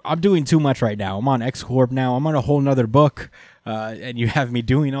right, I'm doing too much right now. I'm on X-Corp now. I'm on a whole nother book. And you have me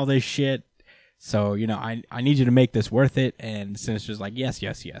doing all this shit. So, I need you to make this worth it. And Sinister's like, yes,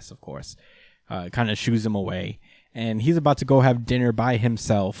 of course. Kind of shoos him away. And he's about to go have dinner by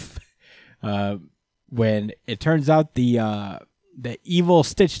himself when it turns out the evil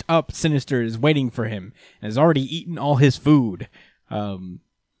stitched up Sinister is waiting for him and has already eaten all his food. And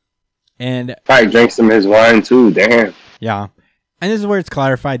probably drank some of his wine too, damn. Yeah. And this is where it's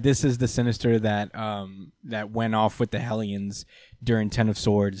clarified. This is the Sinister that went off with the Hellions during Ten of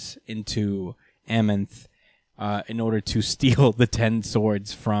Swords into Amenth in order to steal the 10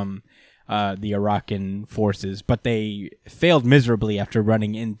 swords from the Arakan forces, but they failed miserably after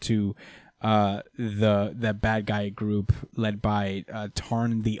running into the bad guy group led by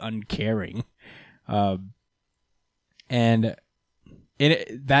Tarn the Uncaring, and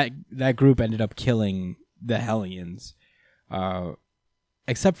that group ended up killing the Hellions,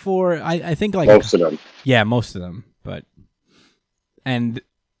 except for I think like most of them. Yeah, most of them. And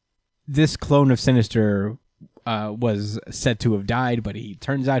this clone of Sinister was said to have died, but he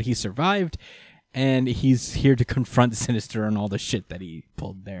turns out he survived, and he's here to confront Sinister on all the shit that he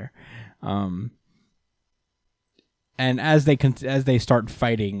pulled there. And And as they start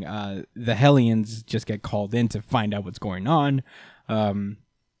fighting, the Hellions just get called in to find out what's going on. And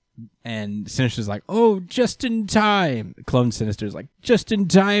Sinister's like, "Oh, just in time." Clone Sinister's like, "Just in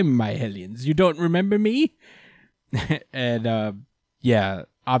time, my Hellions. You don't remember me?" And yeah,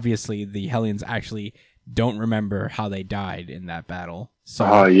 obviously the Hellions actually don't remember how they died in that battle.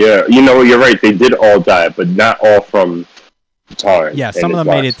 So yeah, you're right. They did all die, but not all from Tauren. Yeah, some of them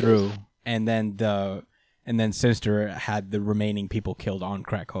made it through, and then Sinister had the remaining people killed on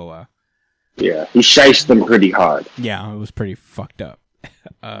Krakoa. Yeah, he shiced them pretty hard. Yeah, it was pretty fucked up.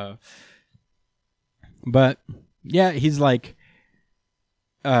 But yeah, he's like,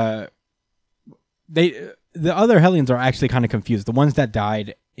 the other Hellions are actually kind of confused. The ones that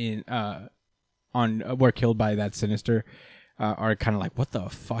died were killed by that Sinister, are kind of like, what the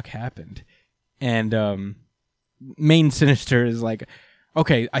fuck happened? And main Sinister is like,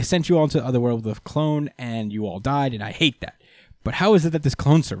 okay, I sent you all to the Otherworld with a clone, and you all died, and I hate that. But how is it that this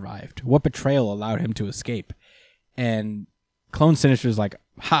clone survived? What betrayal allowed him to escape? And Clone Sinister is like,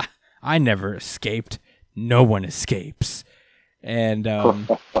 ha, I never escaped. No one escapes. And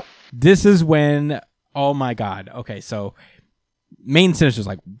this is when, oh my god. Okay, so main Sinister's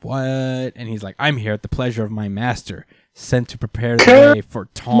like, what? And he's like, I'm here at the pleasure of my master, sent to prepare the way for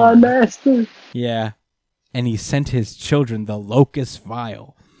Tauren. My master. Yeah. And he sent his children the Locust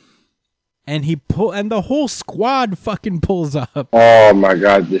Vial. And the whole squad fucking pulls up. Oh my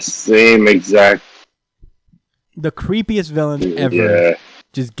god, the same exact. The creepiest villains ever. Yeah.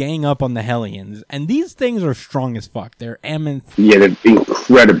 Just gang up on the Hellions. And these things are strong as fuck. They're Amenth. Yeah, they're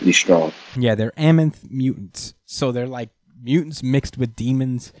incredibly strong. Yeah, they're Amenth mutants. So they're like mutants mixed with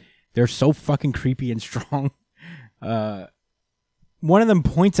demons. They're so fucking creepy and strong. One of them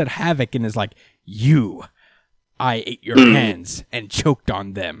points at Havoc and is like, I ate your hands and choked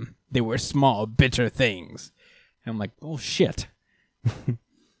on them. They were small, bitter things. And I'm like, oh shit.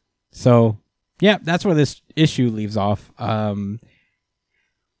 So, yeah, that's where this issue leaves off.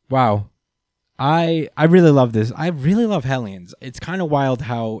 Wow. I really love this. I really love Hellions. It's kind of wild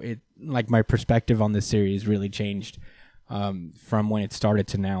how my perspective on this series really changed from when it started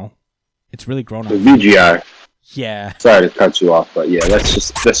to now. It's really grown up. The VGI. Yeah. Sorry to cut you off, but yeah, let's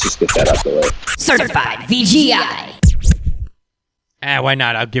just get that out the way. Certified VGI. Why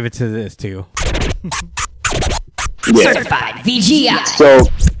not? I'll give it to this too. Yeah. Certified VGI. So,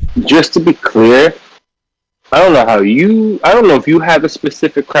 just to be clear, I don't know if you have a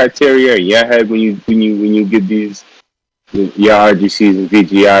specific criteria in your head when you give these your RGCs and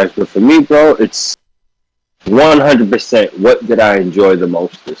VGIs, but for me, bro, it's 100%. What did I enjoy the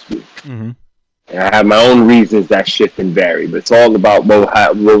most this week? Mm-hmm. And I have my own reasons that shift and vary, but it's all about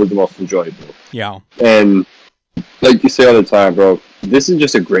what was the most enjoyable. Yeah. And like you say all the time, bro, this is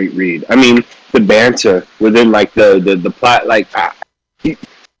just a great read. I mean, the banter within like the plot, like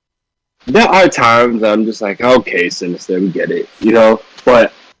there are times I'm just like, okay, Sinister, we get it,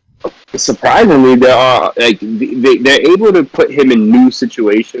 But surprisingly, there are like they're able to put him in new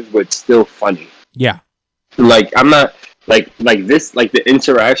situations where it's still funny. Yeah. Like I'm not. Like this, like the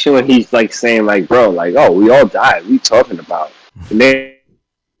interaction when he's like saying like, bro, like, oh, we all died. What are you talking about? And then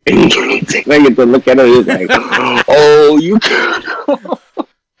he takes like to look at him. He's like, oh, you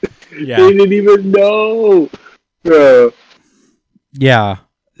yeah. They didn't even know. Bro. Yeah.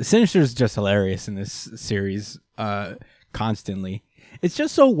 Sinister's just hilarious in this series, constantly. It's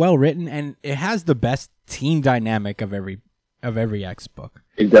just so well written, and it has the best team dynamic of every X book.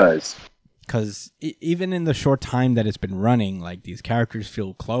 It does. Because even in the short time that it's been running, like these characters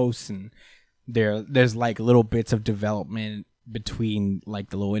feel close, and there's like little bits of development between like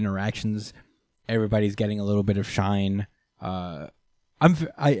the little interactions. Everybody's getting a little bit of shine. I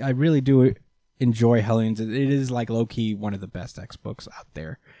really do enjoy Hellions. It is like low key one of the best X books out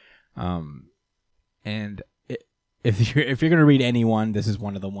there. And if you're gonna read any one, this is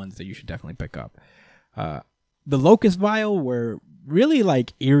one of the ones that you should definitely pick up. The Locust Vial were really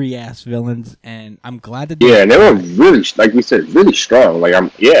like eerie ass villains, and I'm glad that they were really, like we said, really strong. Like I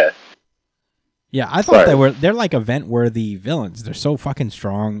thought they're like event worthy villains. They're so fucking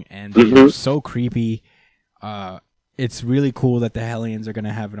strong and they're so creepy. It's really cool that the Hellions are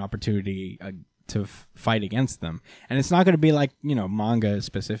gonna have an opportunity to fight against them, and it's not gonna be like manga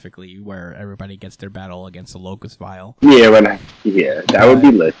specifically where everybody gets their battle against the Locust Vial. That would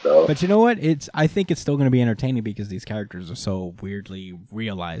be lit though. But you know what? I think it's still gonna be entertaining because these characters are so weirdly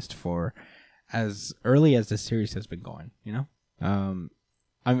realized for as early as this series has been going. I'm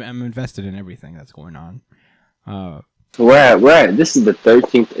invested in everything that's going on. We're at this is the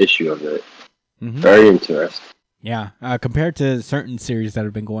 13th issue of it. Mm-hmm. Very interesting. Yeah, compared to certain series that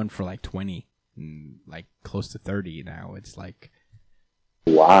have been going for like 20. like close to 30 now. It's like,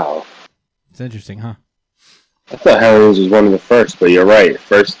 wow, it's interesting, huh? I thought Hellions was one of the first, but you're right.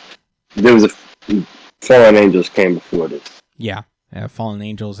 First, there was Fallen Angels came before this. Yeah, Fallen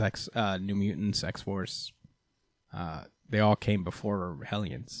Angels, New Mutants, X-Force. They all came before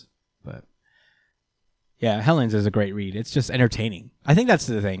Hellions, but yeah, Hellions is a great read. It's just entertaining. I think that's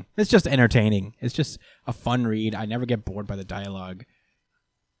the thing. It's just entertaining. It's just a fun read. I never get bored by the dialogue.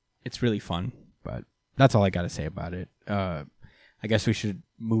 It's really fun, but that's all I got to say about it. I guess we should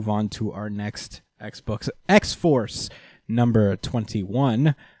move on to our next X-Books. X-Force number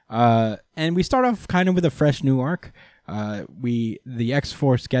 21. And we start off kind of with a fresh new arc. The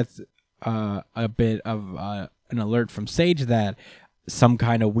X-Force gets a bit of an alert from Sage that some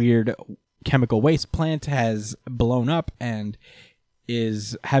kind of weird chemical waste plant has blown up and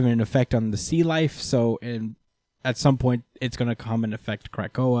is having an effect on the sea life. So at some point, it's going to come and affect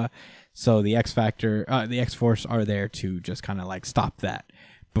Krakoa. So the the X-Force are there to just kind of like stop that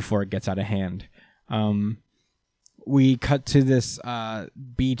before it gets out of hand. We cut to this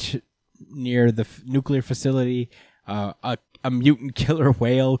beach near the nuclear facility. A mutant killer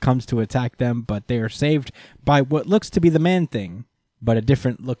whale comes to attack them, but they are saved by what looks to be the Man-Thing, but a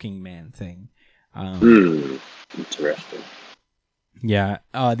different looking Man-Thing. Interesting. Yeah,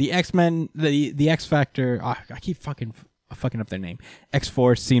 the X-Men, the X-Factor, I keep fucking up their name.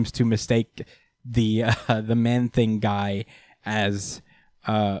 X-Force seems to mistake the Man-Thing guy as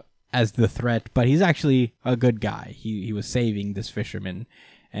the threat, but he's actually a good guy. He was saving this fisherman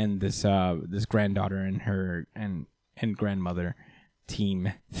and this granddaughter and her and grandmother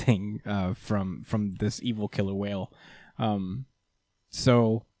team thing from this evil killer whale.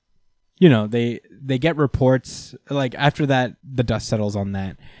 So, you know, they get reports, like after that the dust settles on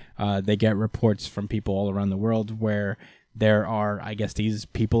that, they get reports from people all around the world where there are, I guess, these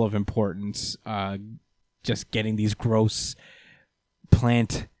people of importance just getting these gross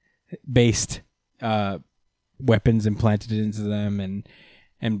plant-based weapons implanted into them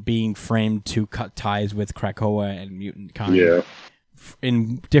and being framed to cut ties with Krakoa and mutant kind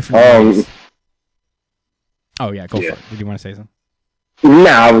in different ways. Oh yeah, go for it. Did you want to say something?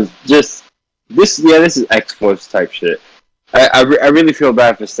 No, I was just this is X-Force type shit. I really feel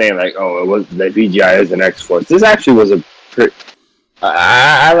bad for saying like, oh, it was the BGI is an X-Force. This actually was a pretty.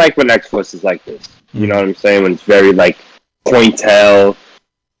 I like when X-Force is like this. You know what I'm saying? When it's very like Pointel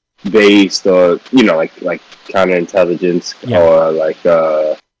based, or you know, like counterintelligence, or like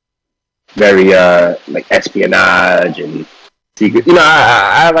very like espionage and secret. You know,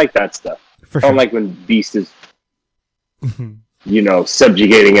 I like that stuff. I don't like when Beast is, you know,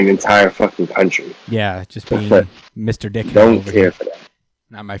 subjugating an entire fucking country. Yeah, just being Mr. Dick. Don't care for that.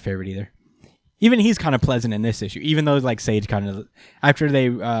 Not my favorite either. Even he's kind of pleasant in this issue, even though like Sage kind of, after they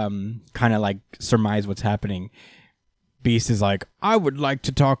kind of like surmise what's happening, Beast is like, I would like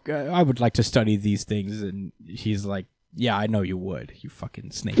to study these things, and he's like, yeah, I know you would, you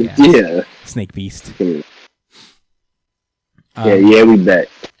fucking snake ass. Yeah. Snake Beast. Yeah, we bet.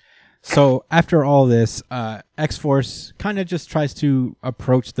 So after all this, X-Force kind of just tries to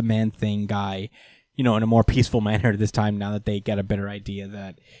approach the Man-Thing guy, you know, in a more peaceful manner this time, now that they get a better idea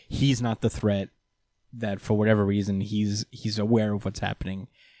that he's not the threat, that for whatever reason he's aware of what's happening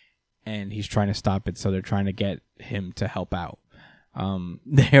and he's trying to stop it, so they're trying to get him to help out.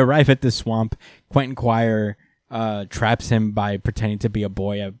 They arrive at the swamp. Quentin Quire traps him by pretending to be a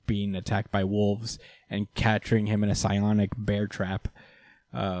boy being attacked by wolves and capturing him in a psionic bear trap.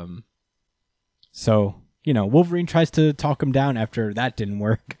 So, you know, Wolverine tries to talk him down after that didn't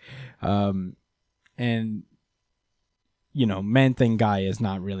work. And, you know, Man-Thing guy is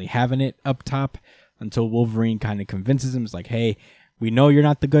not really having it up top until Wolverine kind of convinces him. It's like, hey, we know you're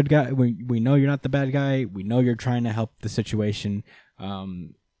not the good guy. We know you're not the bad guy. We know you're trying to help the situation.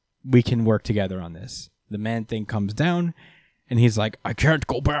 We can work together on this. The Man-Thing comes down, and he's like, I can't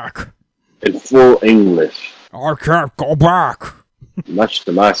go back. In full English. I can't go back. Much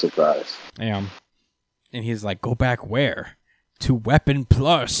to my surprise. And he's like, go back where? To Weapon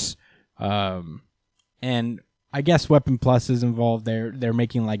Plus. And I guess Weapon Plus is involved. They're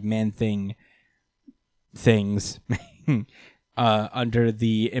making like Man-Thing things under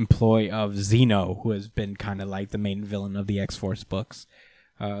the employ of Zeno, who has been kind of like the main villain of the X-Force books.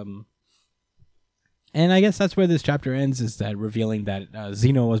 And I guess that's where this chapter ends, is that revealing that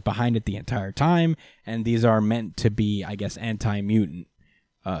Zeno was behind it the entire time, and these are meant to be, I guess, anti-mutant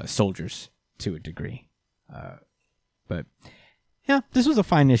soldiers to a degree. But yeah, this was a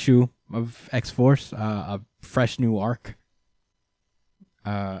fine issue of X-Force, a fresh new arc.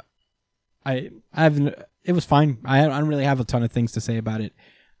 It was fine. I don't really have a ton of things to say about it,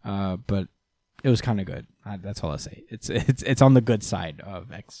 but it was kind of good. That's all I'll say. It's on the good side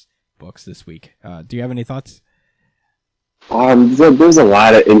of X books this week. Do you have any thoughts? There's a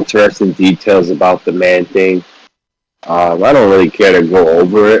lot of interesting details about the Man Thing. I don't really care to go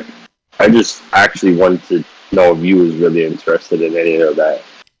over it. I just actually wanted to know if you was really interested in any of that.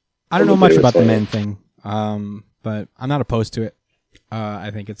 I don't know much about the Man Thing, but I'm not opposed to it.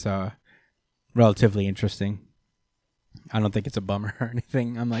 I think it's relatively interesting. I don't think it's a bummer or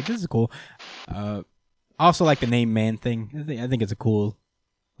anything. I'm like, this is cool. I also like the name Man Thing. I think it's a cool,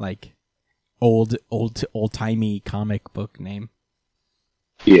 like, old timey comic book name.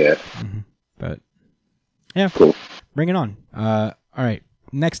 Yeah. Mm-hmm. But yeah, cool. Bring it on. All right.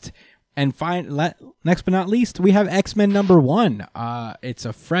 Next but not least, we have X-Men #1. It's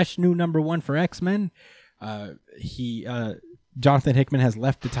a fresh new #1 for X-Men. Jonathan Hickman has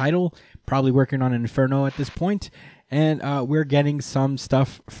left the title, probably working on Inferno at this point, and we're getting some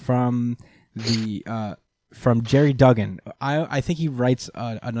stuff from Jerry Duggan. I think he writes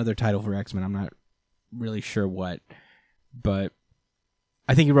another title for X-Men. I'm not really sure what, but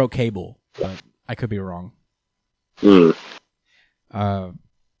I think he wrote Cable, but I could be wrong. But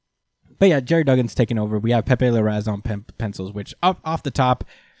yeah, Jerry Duggan's taking over. We have Pepe Larraz on pencils, which off the top,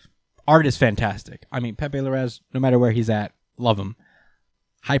 art is fantastic. I mean, Pepe Larraz, no matter where he's at, love him.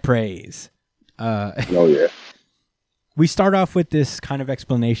 High praise. Oh yeah. We start off with this kind of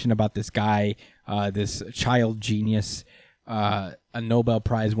explanation about this guy, this child genius, a Nobel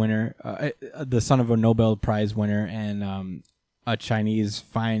Prize winner, the son of a Nobel Prize winner, and a Chinese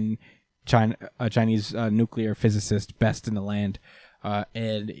nuclear physicist, best in the land.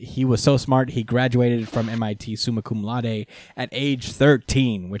 And he was so smart, he graduated from MIT summa cum laude at age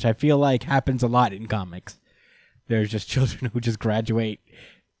 13, which I feel like happens a lot in comics. There's just children who just graduate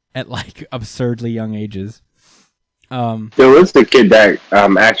at like absurdly young ages. There was the kid that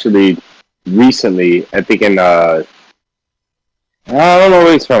actually recently, I think in I don't know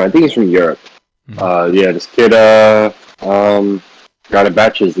where he's from. I think he's from Europe. Mm-hmm. Yeah, this kid got a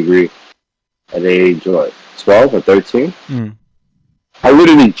bachelor's degree at age 12 or 13. Mm-hmm. I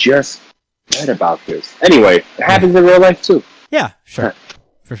literally just read about this. Anyway, it happens in real life too. Yeah, sure.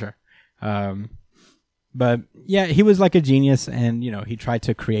 For sure. But yeah, he was like a genius, and he tried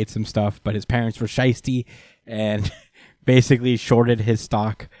to create some stuff, but his parents were shiesty and basically shorted his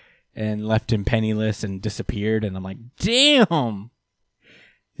stock and left him penniless and disappeared. And I'm like, damn,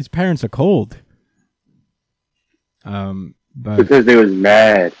 his parents are cold. But because they was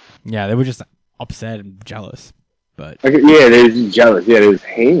mad. Yeah, they were just upset and jealous. But yeah, they were just jealous. Yeah, they was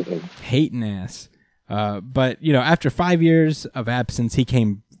hating ass. But after 5 years of absence, he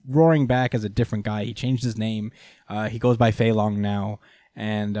came roaring back as a different guy. He changed his name. He goes by Fei Long now,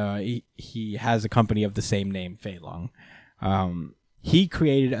 and he has a company of the same name, Fei Long. He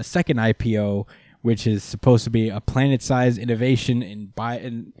created a second IPO, which is supposed to be a planet-sized innovation in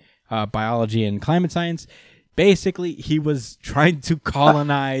biology and climate science. Basically, he was trying to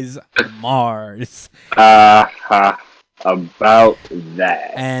colonize Mars. About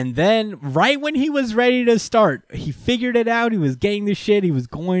that. And then, right when he was ready to start, he figured it out. He was getting the shit. He was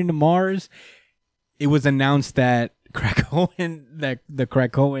going to Mars. It was announced that the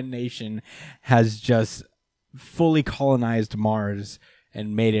Krakoan nation has just fully colonized Mars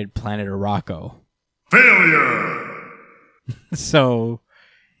and made it Planet Arakko. Failure! So,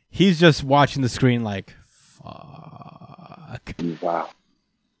 he's just watching the screen like, fuck. Wow.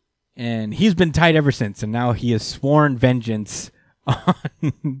 And he's been tight ever since, and now he has sworn vengeance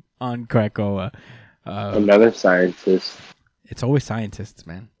on Krakoa. Another scientist. It's always scientists,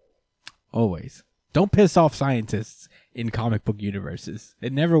 man. Always. Don't piss off scientists in comic book universes.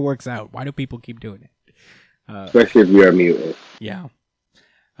 It never works out. Why do people keep doing it? Especially if you're a mutant. Yeah.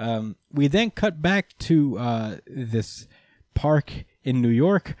 We then cut back to this park in New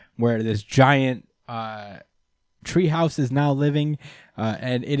York where this giant treehouse is now living,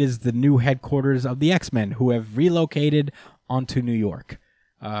 and it is the new headquarters of the X-Men, who have relocated onto New York.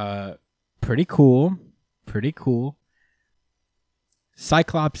 Pretty cool.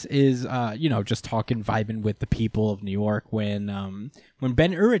 Cyclops is, just talking, vibing with the people of New York when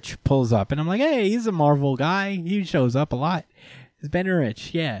Ben Urich pulls up, and I'm like, hey, he's a Marvel guy. He shows up a lot. It's Ben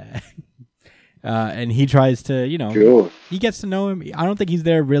Urich, yeah. And he tries to, sure. He gets to know him. I don't think he's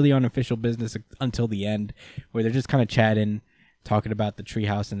there really on official business until the end, where they're just kind of chatting, talking about the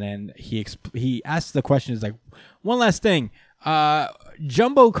treehouse, and then he asks the question, is like, one last thing.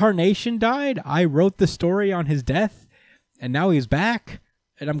 Jumbo Carnation died. I wrote the story on his death, and now he's back,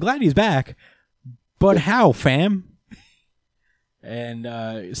 and I'm glad he's back. But how, fam?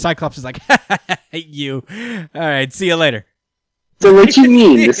 And Cyclops is like, you. All right, see you later. So what you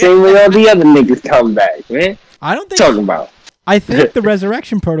mean? The same way all the other niggas come back, man. I don't think talking about. I think the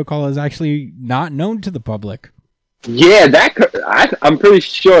resurrection protocol is actually not known to the public. Yeah, I'm pretty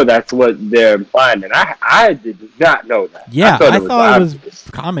sure that's what they're implying, and I did not know that. Yeah, I thought it was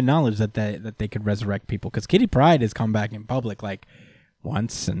common knowledge that they could resurrect people, because Kitty Pryde has come back in public like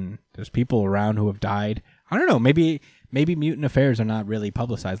once, and there's people around who have died. I don't know, maybe mutant affairs are not really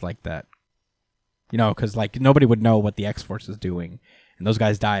publicized like that. You know, because like nobody would know what the X-Force is doing, and those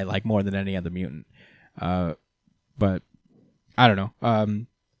guys die like more than any other mutant. But I don't know.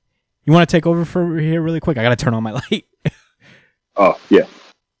 You want to take over for here really quick? I gotta turn on my light. Oh yeah.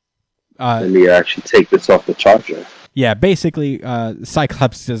 Let me actually take this off the charger. Yeah, basically,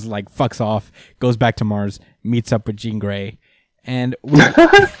 Cyclops just like fucks off, goes back to Mars, meets up with Jean Grey, and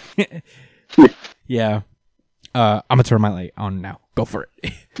yeah. I'm gonna turn my light on now. Go for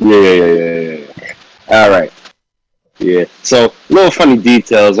it. Yeah. All right. Yeah. So, little funny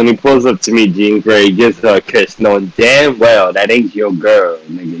details. When he pulls up to meet Jean Grey, he gives her a kiss, knowing damn well that ain't your girl,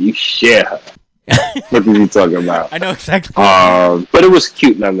 nigga. You share her. What are you talking about? I know exactly. But it was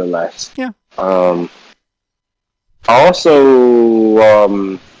cute nonetheless. Yeah. Also,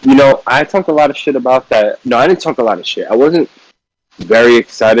 I talked a lot of shit about that. No, I didn't talk a lot of shit. I wasn't very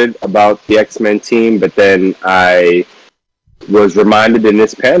excited about the X-Men team, but then I was reminded in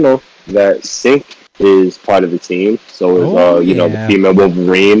this panel that Synch is part of the team. So is the female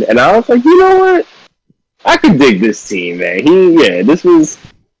Wolverine, and I was like, you know what? I could dig this team, man. This was,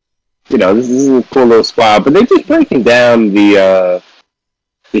 this is a cool little squad. But they're just breaking down the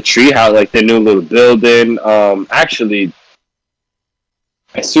treehouse, like their new little building. Actually,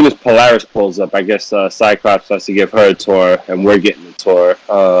 as soon as Polaris pulls up, I guess Cyclops has to give her a tour, and we're getting a tour.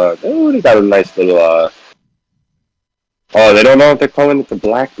 They already got a nice little. They don't know if they're calling it the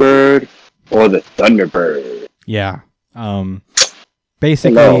Blackbird or the Thunderbird. Yeah.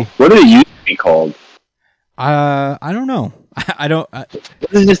 Basically, what do they used to be called? I don't know. I don't.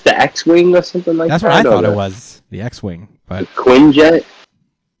 Is this the X-Wing or something like that? That's what I thought it was. The X-Wing, but the Quinjet.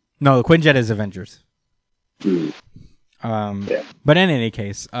 No, the Quinjet is Avengers. Yeah. But in any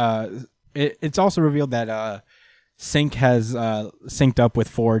case, it's also revealed that Synch has synced up with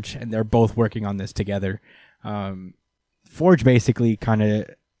Forge, and they're both working on this together. Forge basically kind of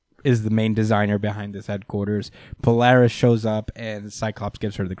is the main designer behind this headquarters. Polaris shows up, and Cyclops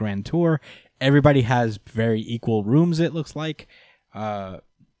gives her the grand tour. Everybody has very equal rooms, it looks like. Their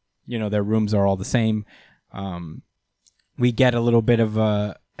rooms are all the same. We get a little bit of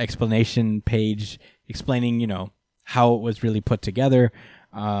a explanation page explaining, how it was really put together.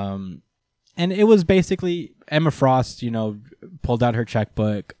 And it was basically Emma Frost, pulled out her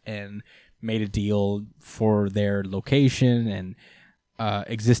checkbook and made a deal for their location, and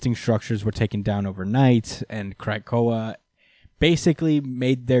existing structures were taken down overnight, and Krakoa basically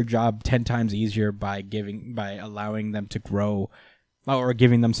made their job 10 times easier by allowing them to grow, or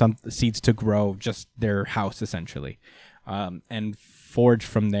giving them some seeds to grow just their house, essentially. And Forge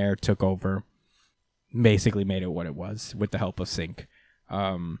from there took over, basically made it what it was with the help of Synch.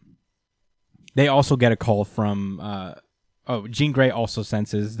 They also get a call from Jean Grey also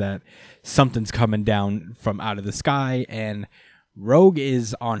senses that something's coming down from out of the sky, and Rogue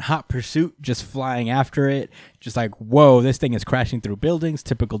is on hot pursuit, just flying after it, just like, whoa, this thing is crashing through buildings.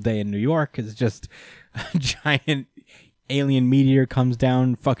 Typical day in New York. It's just a giant alien meteor comes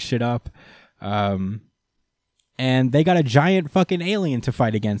down, fucks shit up. And they got a giant fucking alien to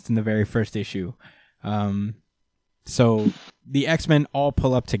fight against in the very first issue. So the X-Men all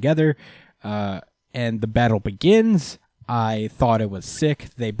pull up together, and the battle begins. I thought it was sick.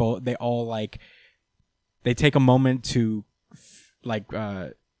 They all they take a moment to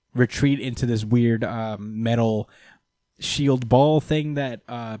retreat into this weird metal shield ball thing that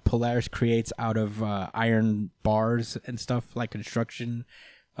Polaris creates out of iron bars and stuff, like construction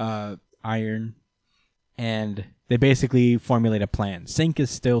iron. And they basically formulate a plan. Synch is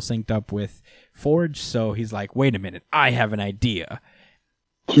still synced up with Forge, so he's like, wait a minute, I have an idea.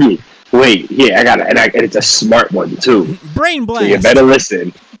 Wait, yeah, I got it, and it's a smart one, too. Brain blast! So you better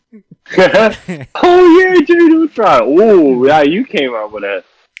listen. Oh, yeah, Jay Neutron. Ooh, yeah, you came up with a...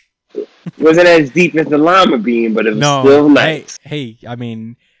 Wasn't as deep as the Lima Beam, but it was still nice. Hey, I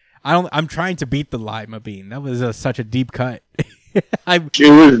mean, I'm trying to beat the Lima Beam. That was such a deep cut. It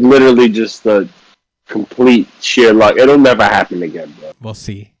was literally just a complete sheer luck. It'll never happen again, bro. We'll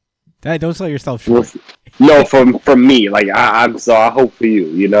see. Don't sell yourself short. No, from me. I hope for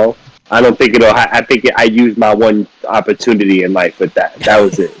you. I don't think it'll. I think I used my one opportunity in life with that. That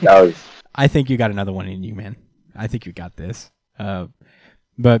was it. I think you got another one in you, man. I think you got this.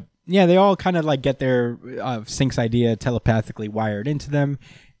 But yeah, they all kind of like get their Sync's idea telepathically wired into them,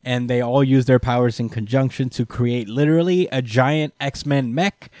 and they all use their powers in conjunction to create literally a giant X-Men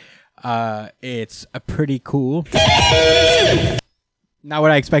mech. It's a pretty cool. Not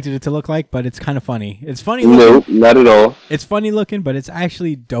what I expected it to look like, but it's kind of funny. It's funny looking. Nope, not at all. It's funny looking, but it's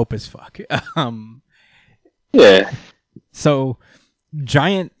actually dope as fuck. Yeah. So,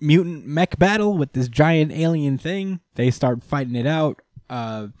 giant mutant mech battle with this giant alien thing. They start fighting it out.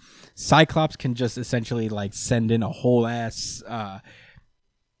 Cyclops can just essentially like send in a whole ass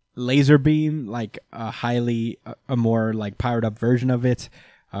laser beam, like a more like powered up version of it.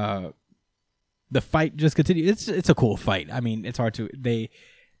 The fight just continues. It's a cool fight. I mean, it's hard to they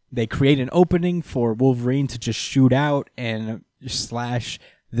create an opening for Wolverine to just shoot out and slash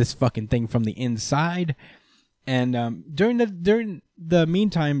this fucking thing from the inside. And during the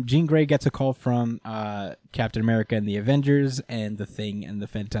meantime, Jean Grey gets a call from Captain America and the Avengers and the Thing and the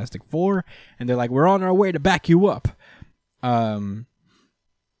Fantastic Four, and they're like, "We're on our way to back you up."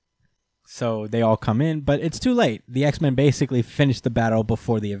 So they all come in, but it's too late. The X-Men basically finish the battle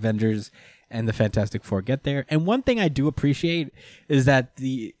before the Avengers and the Fantastic Four get there. And one thing I do appreciate is that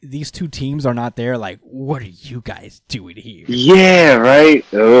these two teams are not there like, what are you guys doing here? Yeah, right?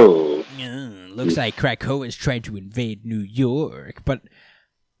 Oh. Looks like Krakoa is trying to invade New York. But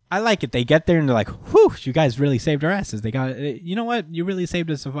I like it. They get there and they're like, whew, you guys really saved our asses. They got, you know what? You really saved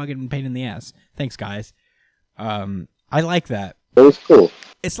us a fucking pain in the ass. Thanks, guys. I like that. It was cool.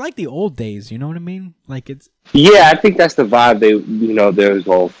 It's like the old days, you know what I mean? Like it's. Yeah, I think that's the vibe they was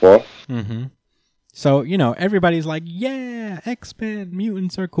going for. Mm-hmm. So, everybody's like, yeah, X-Men,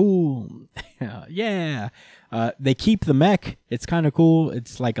 mutants are cool. Yeah. They keep the mech. It's kind of cool.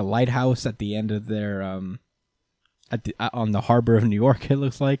 It's like a lighthouse at the end of their, on the harbor of New York, it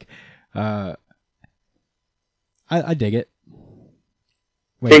looks like. I dig it.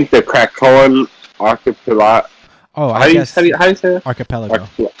 Wait. I think the Krakoan archipelago. Oh, how do you say that? Archipelago.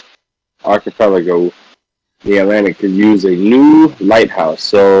 Archipelago. The Atlantic could use a new lighthouse.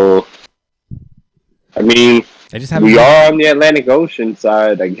 So, I mean, we are on the Atlantic Ocean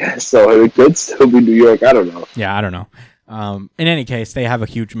side, I guess. So it could still be New York. I don't know. Yeah, I don't know. In any case, they have a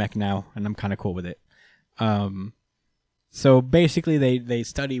huge mech now, and I'm kind of cool with it. So basically, they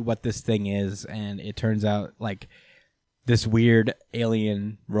study what this thing is, and it turns out like this weird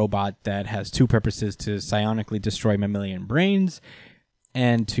alien robot that has two purposes: to psionically destroy mammalian brains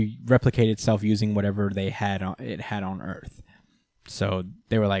and to replicate itself using whatever it had on Earth. So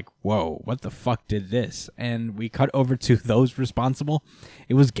they were like, whoa, what the fuck did this? And we cut over to those responsible.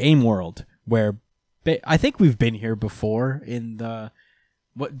 It was Game World, where I think we've been here before in the...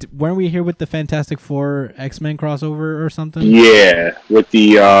 weren't we here with the Fantastic Four X-Men crossover or something? Yeah, with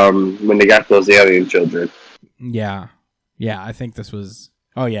the when they got those alien children. Yeah, I think this was...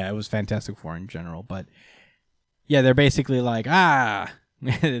 Oh yeah, it was Fantastic Four in general, but... Yeah, they're basically like,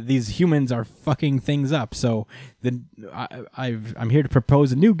 these humans are fucking things up, so I'm here to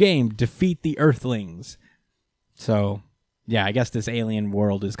propose a new game, Defeat the Earthlings. So, yeah, I guess this alien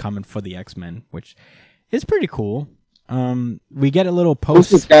world is coming for the X-Men, which is pretty cool. We get a little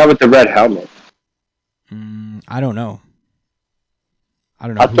post... Who's this guy with the red helmet? I don't know.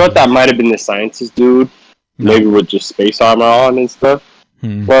 I thought that might have been the scientist dude, maybe with just space armor on and stuff.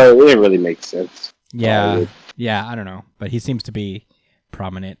 Well, it didn't really make sense. Yeah, I don't know, but he seems to be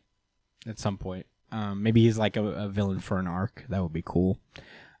prominent at some point. Maybe he's like a villain for an arc. That would be cool.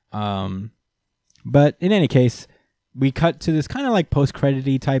 But in any case, we cut to this kind of like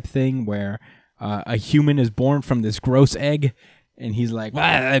post-credit-y type thing where a human is born from this gross egg, and he's like,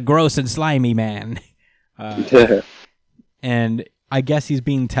 gross and slimy man. And I guess he's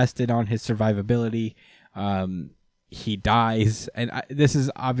being tested on his survivability. He dies, and this is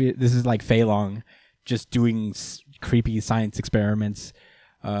obvious. This is like Fei Long just doing creepy science experiments,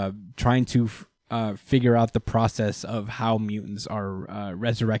 trying to figure out the process of how mutants are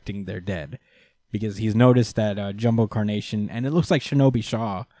resurrecting their dead, because he's noticed that Jumbo Carnation and it looks like Shinobi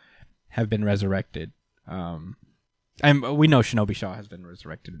Shaw have been resurrected. And we know Shinobi Shaw has been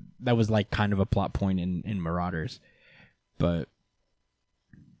resurrected. That was like kind of a plot point in Marauders, but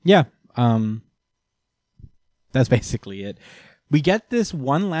yeah, that's basically it. We get this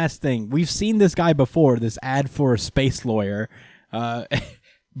one last thing. We've seen this guy before, this ad for a space lawyer,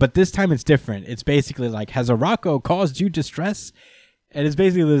 but this time it's different. It's basically like, has Arakko caused you distress? And it's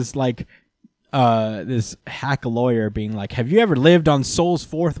basically this like this hack lawyer being like, have you ever lived on Soul's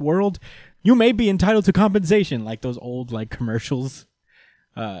fourth world? You may be entitled to compensation, like those old like commercials.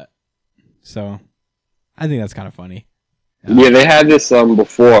 So I think that's kind of funny. Yeah, they had this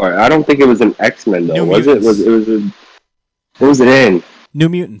before. I don't think it was an X-Men though. Was it? What was it in? New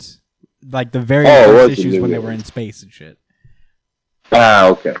Mutants, like the very first issues when they were in space and shit. Ah,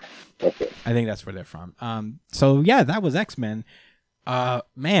 okay. I think that's where they're from. So yeah, that was X-Men.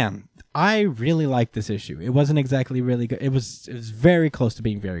 Man, I really liked this issue. It wasn't exactly really good. It was very close to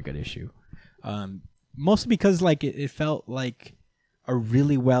being a very good issue. Mostly because like it felt like a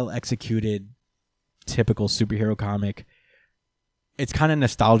really well executed typical superhero comic. It's kind of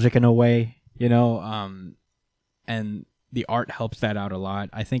nostalgic in a way, you know, and the art helps that out a lot.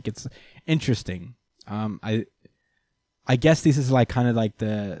 I think it's interesting. I guess this is like kind of like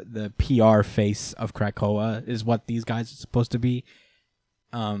the PR face of Krakoa is what these guys are supposed to be.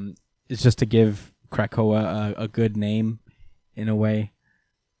 It's just to give Krakoa a good name in a way.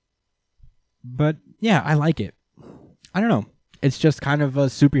 But yeah, I like it. I don't know. It's just kind of a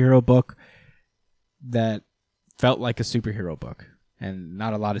superhero book that felt like a superhero book. And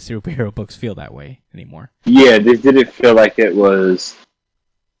not a lot of superhero books feel that way anymore. Yeah, this didn't feel like it was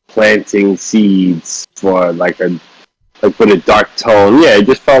planting seeds for with a dark tone. Yeah, it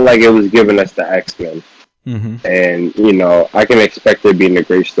just felt like it was giving us the X-Men. Mm-hmm. And, you know, I can expect there being a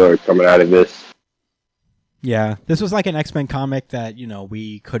great story coming out of this. Yeah, this was like an X-Men comic that, you know,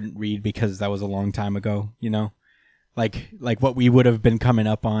 we couldn't read because that was a long time ago, you know? Like what we would have been coming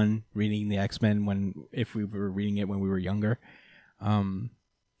up on reading the X-Men if we were reading it when we were younger.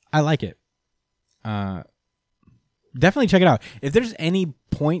 I like it. Definitely check it out. If there's any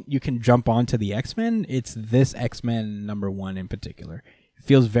point you can jump onto the X-Men, it's this X-Men #1 in particular. It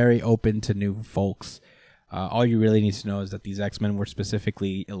feels very open to new folks. All you really need to know is that these X-Men were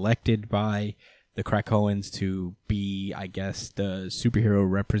specifically elected by the Krakoans to be, I guess, the superhero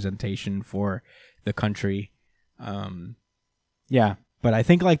representation for the country. Yeah, but I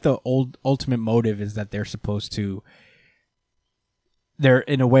think like the ultimate motive is that they're supposed to... They're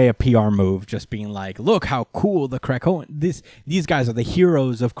in a way a PR move, just being like, look how cool the Krakoan... These guys are the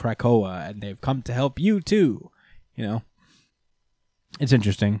heroes of Krakoa, and they've come to help you too. You know? It's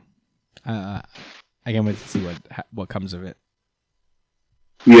interesting. I can't wait to see what comes of it.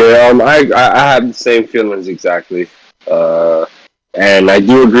 Yeah, I have the same feelings exactly. And I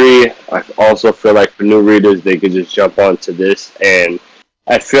do agree. I also feel like for new readers, they could just jump onto this. And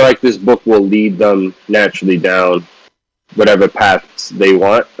I feel like this book will lead them naturally down whatever paths they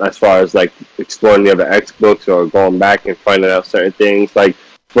want, as far as like exploring the other X books or going back and finding out certain things. Like,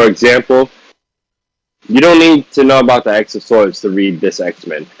 for example, you don't need to know about the X of Swords to read this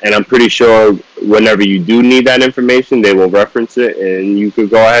X-Men. And I'm pretty sure whenever you do need that information, they will reference it, and you could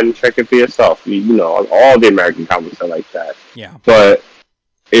go ahead and check it for yourself. You know, all the American comics are like that. Yeah. But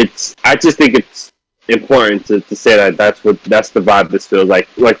I just think it's important to say that that's the vibe this feels like.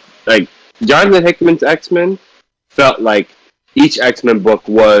 Like Jonathan Hickman's X-Men felt like each X-Men book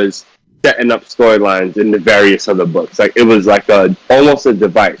was setting up storylines in the various other books. Like it was like almost a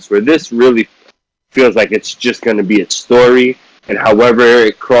device, where this really feels like it's just going to be its story, and however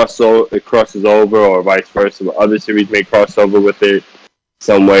it crosses over, or vice versa, other series may cross over with it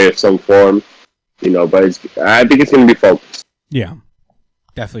some way or some form, you know. But I think it's going to be focused. Yeah,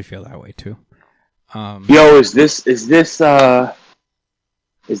 definitely feel that way too. Yo, is this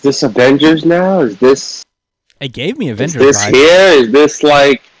Avengers now? Is this? It gave me Avengers. Is this vibes. here? Is this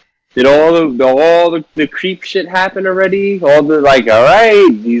like? Did all the creep shit happen already? All the like, all right,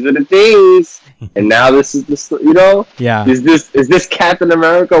 these are the things, and now this is the, you know? Yeah. Is this Captain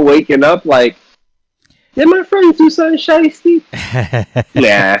America waking up like? Did my friend do something shiesty?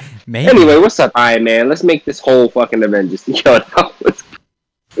 Nah. Maybe. Anyway, what's up, Iron Man? Let's make this whole fucking Avengers. Yo, that was.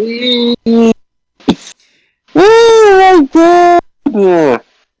 Oh my god!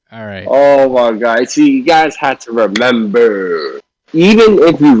 All right. Oh my god! See, you guys had to remember. Even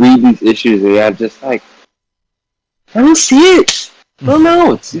if you read these issues and you're just like, I don't see it. I don't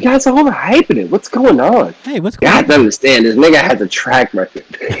know. You guys are overhyping it. What's going on? Hey, what's going on? You on? have to understand, this nigga has a track record.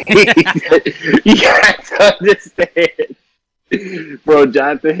 You have to understand. Bro,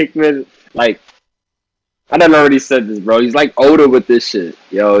 Jonathan Hickman, like, I done already said this, bro. He's like Oda with this shit.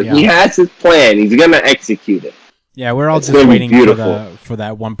 Yo, yeah. He has his plan. He's going to execute it. Yeah, we're all just waiting for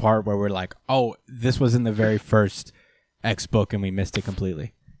that one part where we're like, oh, this was in the very first X book and we missed it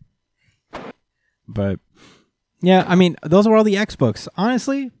completely. But yeah, I mean, those were all the X books.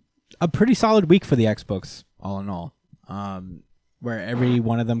 Honestly, a pretty solid week for the X books, all in all. Where every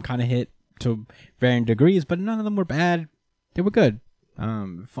one of them kind of hit to varying degrees, but none of them were bad. They were good.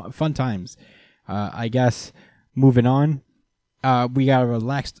 Fun times. I guess moving on, we got our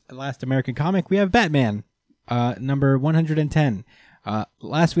last American comic. We have Batman, number 110.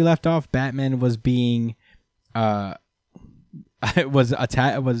 Last we left off, Batman was being was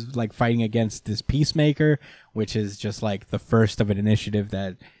like fighting against this Peacemaker, which is just like the first of an initiative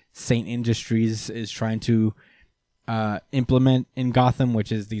that Saint Industries is trying to implement in Gotham,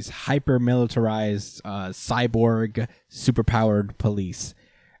 which is these hyper militarized cyborg superpowered police,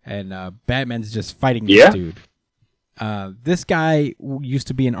 and Batman's just fighting this dude. This guy used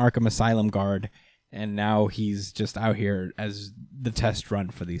to be an Arkham Asylum guard, and now he's just out here as the test run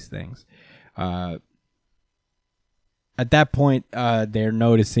for these things. At that point, they're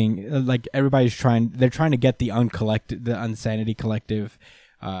noticing like everybody's trying to get the Unsanity Collective.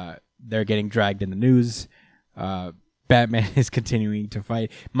 They're getting dragged in the news. Batman is continuing to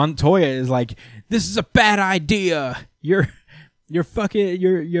fight. Montoya is like, "This is a bad idea. You're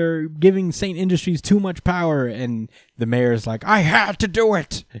giving Saint Industries too much power." And the mayor's like, "I had to do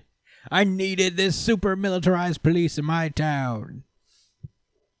it. I needed this super militarized police in my town."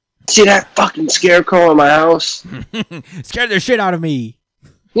 See that fucking scarecrow in my house? Scared the shit out of me.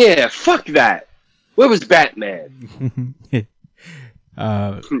 Yeah, fuck that. Where was Batman?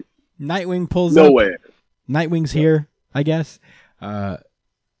 Nightwing pulls Nowhere. up. Nightwing's here, I guess. I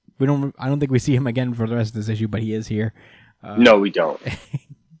don't think we see him again for the rest of this issue, but he is here. No, we don't.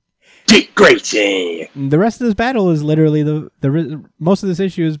 Dick Grayson. The rest of this battle is literally the most of this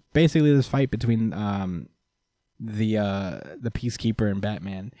issue is basically this fight between the Peacekeeper and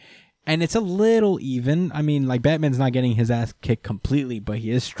Batman, and it's a little even. I mean, like, Batman's not getting his ass kicked completely, but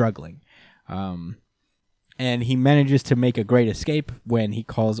he is struggling. And he manages to make a great escape when he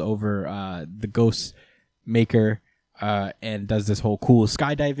calls over the Ghost Maker and does this whole cool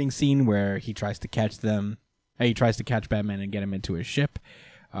skydiving scene where he tries to catch them. He tries to catch Batman and get him into his ship,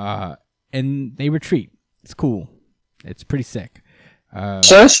 and they retreat. It's cool. It's pretty sick.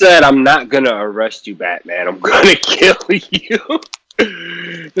 Just that I'm not gonna arrest you, Batman. I'm gonna kill you.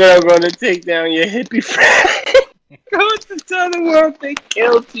 Then I'm gonna take down your hippie friend. Go to tell the world they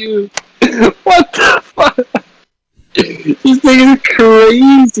killed you. What the fuck? This thing is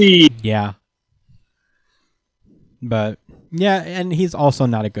crazy. Yeah. But yeah, and he's also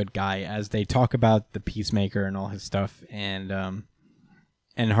not a good guy, as they talk about the Peacemaker and all his stuff, and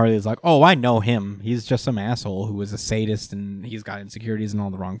Harley's like, "Oh, I know him. He's just some asshole who was a sadist, and he's got insecurities in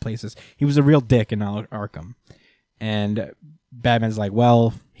all the wrong places. He was a real dick in Arkham." And Batman's like,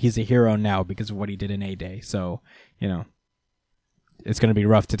 "Well, he's a hero now because of what he did in A-Day. So, you know, it's going to be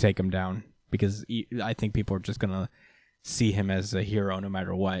rough to take him down, because I think people are just going to see him as a hero no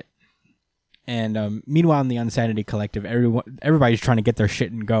matter what." And meanwhile, in the Unsanity Collective, everybody's trying to get their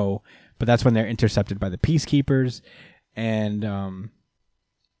shit and go, but that's when they're intercepted by the Peacekeepers. And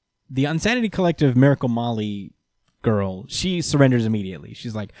the Unsanity Collective Miracle Molly girl, she surrenders immediately.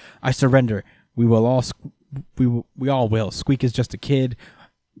 She's like, "I surrender. We all will. Squeak is just a kid.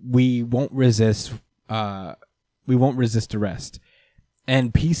 We won't resist. We won't resist arrest."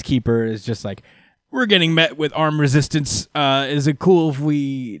 And Peacekeeper is just like, "We're getting met with armed resistance. Is it cool if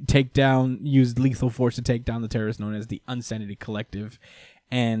we use lethal force to take down the terrorists known as the Unsanity Collective?"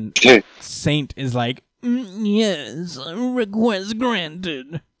 And Saint is like, "Yes, request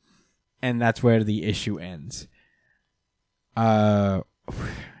granted." And that's where the issue ends. Yeah,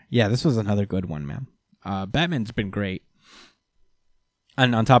 this was another good one, man. Batman's been great.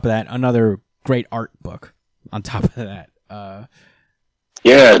 And on top of that, another great art book. On top of that.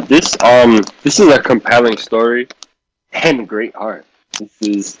 Yeah, this is a compelling story and great art. This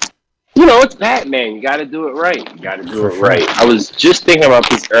is, it's Batman. You got to do it right. Right. I was just thinking about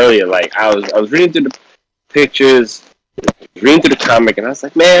this earlier. Like, I was reading through the pictures, reading through the comic, and I was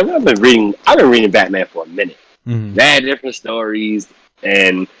like, man, I've been reading Batman for a minute. Mm-hmm. Mad different stories,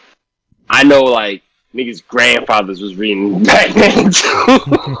 and I know, like, niggas' grandfathers was reading Batman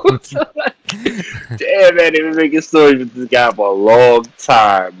too. So, like, damn, man, they've been making stories with this guy for a long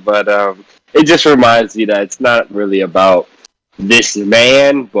time. But it just reminds me that it's not really about this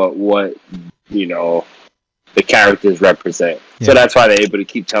man, but what, the characters represent. Yeah. So that's why they're able to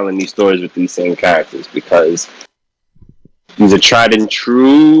keep telling these stories with these same characters, because these are tried and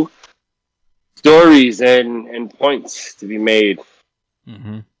true stories and points to be made.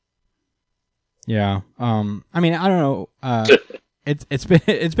 Mm-hmm. Yeah. I mean, I don't know. It's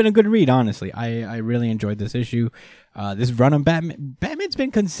been a good read, honestly. I really enjoyed this issue. This run of Batman's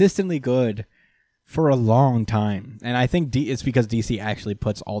been consistently good for a long time, and I think it's because DC actually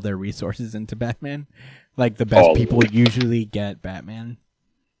puts all their resources into Batman. Like, the best people usually get Batman.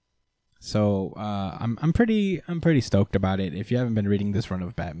 So I'm pretty stoked about it. If you haven't been reading this run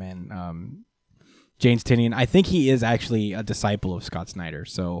of Batman, James Tynion, I think he is actually a disciple of Scott Snyder.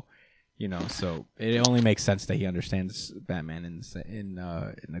 So, so it only makes sense that he understands Batman in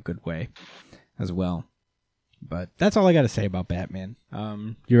a good way as well. But that's all I got to say about Batman.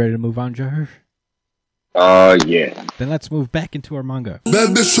 You ready to move on, Josh? Yeah. Then let's move back into our manga.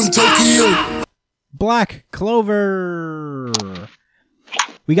 Bad bitch from Tokyo. Black Clover.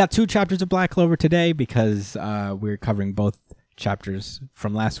 We got 2 chapters of Black Clover today because we're covering both chapters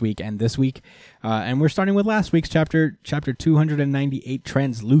from last week and this week. And we're starting with last week's chapter 298,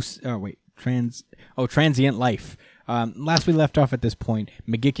 Transient Life. Last we left off at this point,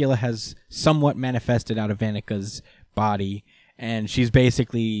 Megicula has somewhat manifested out of Vanika's body, and she's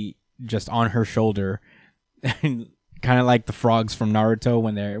basically just on her shoulder, kind of like the frogs from Naruto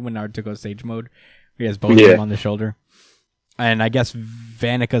when Naruto goes Sage Mode. He has both of them on the shoulder. And I guess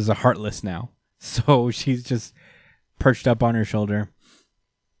Vanika's a Heartless now, so she's just perched up on her shoulder,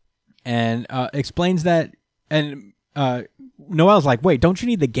 and explains that. And Noelle's like, "Wait, don't you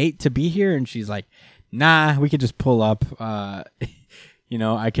need the gate to be here?" And she's like, "Nah, we could just pull up. I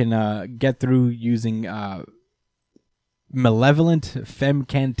can get through using malevolent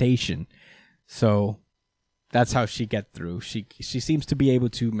femcantation." So that's how she get through. She seems to be able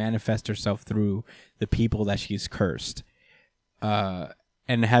to manifest herself through the people that she's cursed.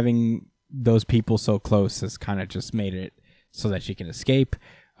 And having those people so close has kind of just made it so that she can escape.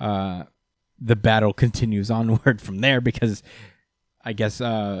 The battle continues onward from there because I guess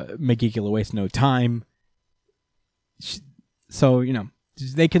Megicula wastes no time. So,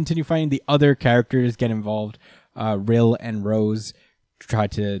 they continue fighting. The other characters get involved. Rill and Rose try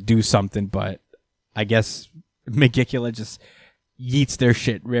to do something, but I guess Megicula just yeets their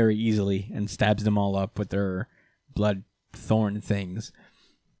shit very easily and stabs them all up with their blood thorn things.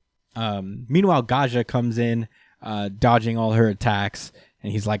 Meanwhile, Gaja comes in, dodging all her attacks,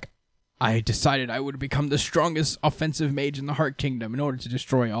 and he's like, "I decided I would become the strongest offensive mage in the Heart Kingdom in order to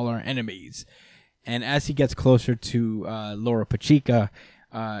destroy all our enemies." And as he gets closer to Laura Pachica,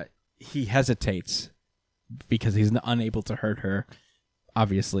 he hesitates because he's unable to hurt her,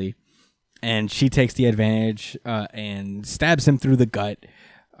 obviously. And she takes the advantage and stabs him through the gut,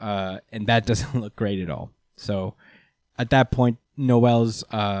 and that doesn't look great at all. So at that point, Noelle's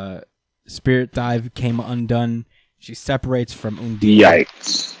spirit dive came undone. She separates from Undine.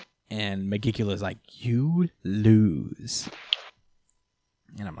 Yikes. And Megicula's like, "You lose."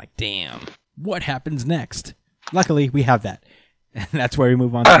 And I'm like, damn, what happens next? Luckily, we have that. And that's where we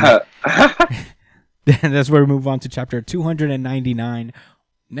move on to that's where we move on to chapter 299.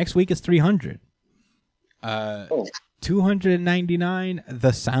 Next week is 300. 299,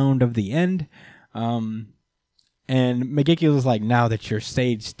 The Sound of the End. And Megicula's like, "Now that your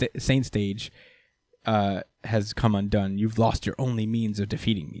Saint stage has come undone, you've lost your only means of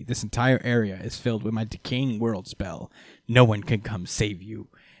defeating me. This entire area is filled with my decaying world spell. No one can come save you.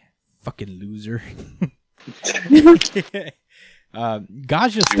 Fucking loser."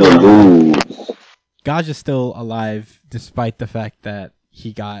 Gaja's still alive, despite the fact that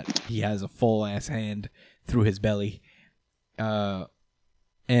he has a full ass hand through his belly.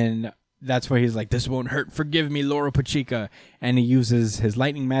 And that's where he's like, "This won't hurt. Forgive me, Laura Pachica." And he uses his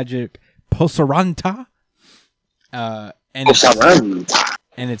lightning magic, Pulsaranta. And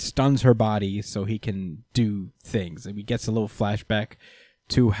it stuns her body so he can do things. And he gets a little flashback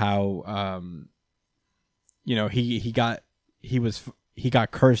to how, he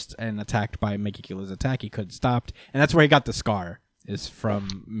got cursed and attacked by Megicula's attack. He couldn't stop. And that's where he got the scar, is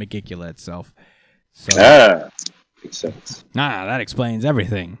from Megicula itself. So, makes sense. That explains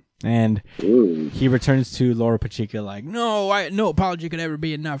everything. And he returns to Laura Pachica like, no apology could ever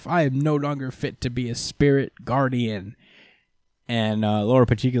be enough. I am no longer fit to be a spirit guardian. And Laura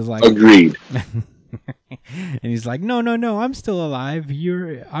Pachica's like, agreed. And he's like, no, I'm still alive.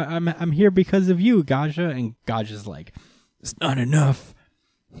 I'm here because of you, Gaja. And Gaja's like, "It's not enough."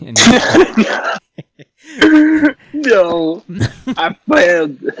 And no, I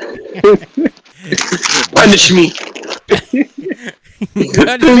failed. Punish me.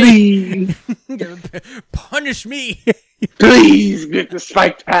 Please. Punish me. Please get the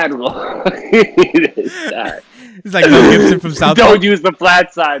spiked paddle. He's like Mel Gibson from South Park. Don't use the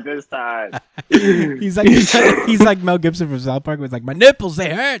flat side this time. he's like Mel Gibson from South Park. Was like, "My nipples,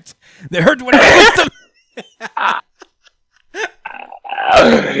 they hurt. They hurt when I twist them."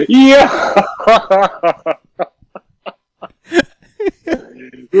 Yeah.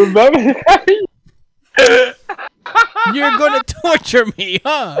 Remember that? You're gonna torture me,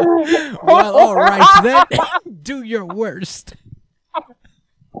 huh? Well, all right then. Do your worst.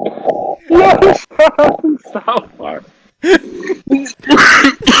 So far.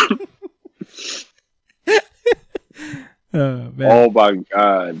 Oh, man. Oh my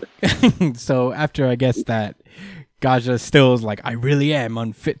god. So after I guess that Gaja still is like, I really am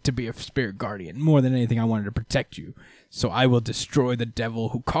unfit to be a spirit guardian. More than anything, I wanted to protect you. So I will destroy the devil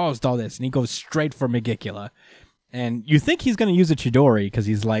who caused all this. And he goes straight for Megicula. And you think he's going to use a Chidori because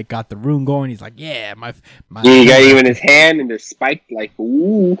he's like got the rune going. He's like, yeah, my he got you in his hand and the spike like,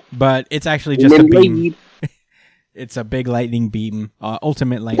 ooh. But it's actually just a beam. It's a big lightning beam.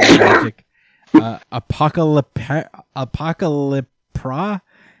 Ultimate lightning magic. Apocalypra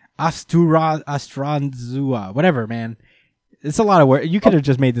Astranzua. Whatever, man. It's a lot of work. You could have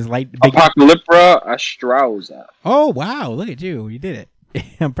just made this big... Apocalypra Astrauza. Oh, wow. Look at you. You did it.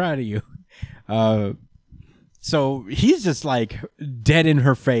 I'm proud of you. So he's just like dead in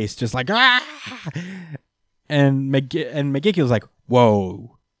her face, just like, ah! And Megicula's like,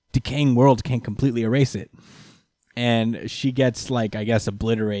 whoa, decaying world can't completely erase it. And she gets like, I guess,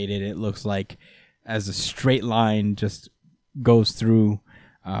 obliterated. It looks like as a straight line just goes through.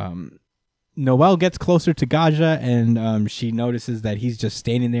 Noelle gets closer to Gaja, and she notices that he's just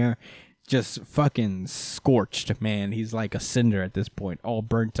standing there, just fucking scorched, man. He's like a cinder at this point, all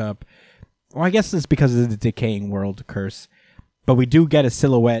burnt up. Well, I guess it's because of the decaying world curse. But we do get a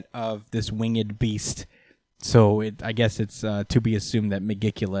silhouette of this winged beast. So I guess it's to be assumed that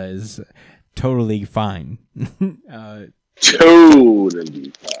Megicula is totally fine.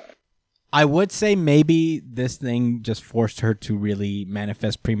 Totally fine. I would say maybe this thing just forced her to really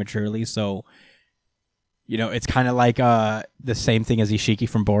manifest prematurely. So, you know, it's kind of like the same thing as Ishiki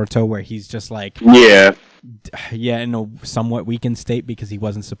from Boruto, where he's just like... Yeah, in a somewhat weakened state because he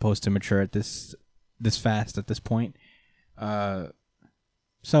wasn't supposed to mature at this fast at this point.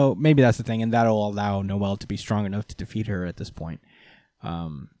 So maybe that's the thing, and that'll allow Noelle to be strong enough to defeat her at this point.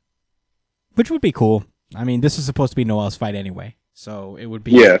 Which would be cool. I mean, this is supposed to be Noelle's fight anyway, so it would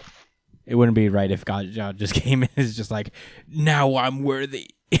be... Yeah. It wouldn't be right if Gaja just came in and is just like, now I'm worthy.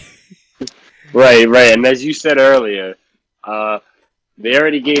 Right. And as you said earlier, they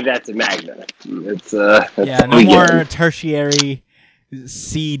already gave that to Magna. It's yeah, no more tertiary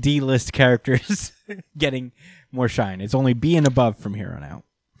C/D list characters getting more shine. It's only B and above from here on out.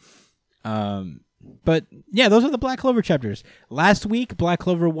 But yeah, those are the Black Clover chapters. Last week, Black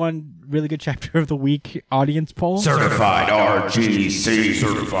Clover won really good chapter of the week audience poll. Certified RGC.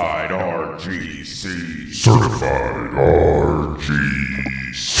 Certified RGC. Certified RGC.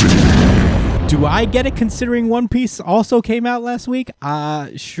 Do I get it considering One Piece also came out last week?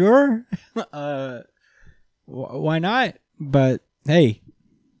 Sure. Why not? But hey,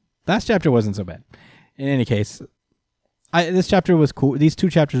 last chapter wasn't so bad. In any case, this chapter was cool. These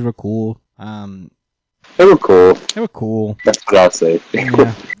two chapters were cool. They were cool. They were cool. That's what I'll say.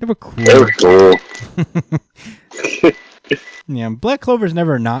 Yeah, they were cool. They were cool. Yeah, Black Clover's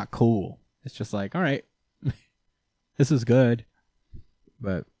never not cool. It's just like, all right, this is good.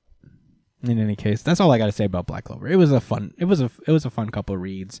 But in any case, that's all I got to say about Black Clover. It was a fun couple of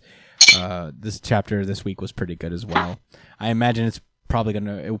reads. This chapter this week was pretty good as well. I imagine it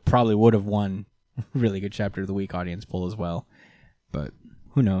probably would have won really good chapter of the week audience poll as well. But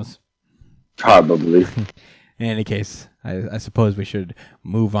who knows? Probably. In any case, I suppose we should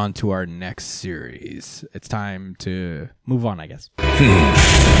move on to our next series. It's time to move on, I guess.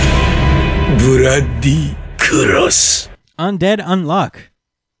 Bloody Cross. Undead Unluck.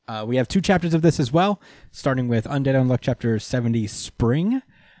 We have two chapters of this as well, starting with Undead Unluck Chapter 70, Spring.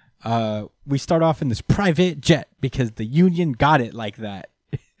 We start off in this private jet because the Union got it like that.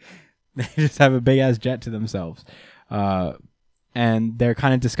 They just have a big-ass jet to themselves. And they're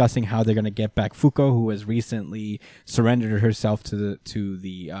kind of discussing how they're going to get back Fuko, who has recently surrendered herself to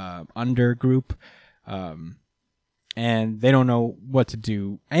the Under group. And they don't know what to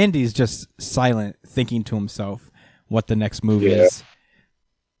do. Andy's just silent, thinking to himself what the next move is.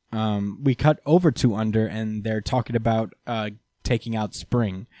 We cut over to Under, and they're talking about taking out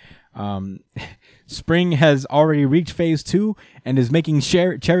Spring. Spring has already reached phase 2 and is making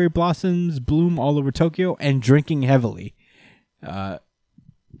cherry blossoms bloom all over Tokyo and drinking heavily.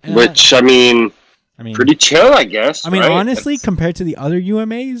 Which, I mean, pretty chill, I guess. I mean, right? Honestly, compared to the other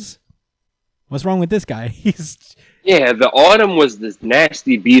UMAs, what's wrong with this guy? Yeah, the Autumn was this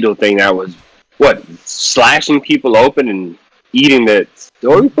nasty beetle thing that was, slashing people open and eating the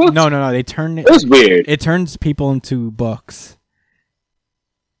storybooks? No. They turn it. It was weird. It turns people into books.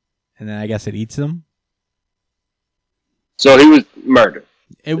 And then I guess it eats them. So he was murdered.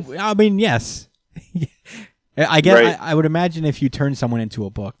 Yes. I guess right. I would imagine if you turn someone into a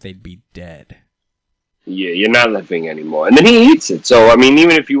book, they'd be dead. Yeah, you're not living anymore. And then he eats it. So, I mean,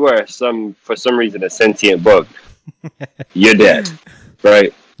 even if you were for some reason a sentient book, you're dead.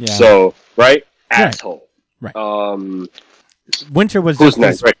 Right? Yeah. So, right? Asshole. Right. Winter was just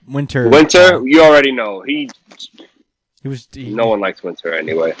next, right? Winter, you already know. He No one likes winter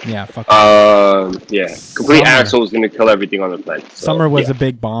anyway. Yeah, fuck. Yeah, complete asshole is gonna kill everything on the planet. So, Summer was a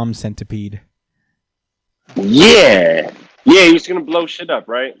big bomb centipede. Yeah, he was gonna blow shit up,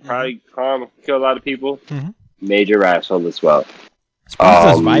 right? Probably kill a lot of people. Major asshole as well. Spring's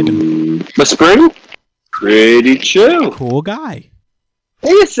just vibing. But Spring, pretty chill. Cool guy.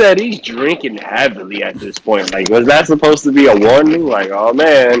 He said he's drinking heavily at this point. Like, was that supposed to be a warning? Like, oh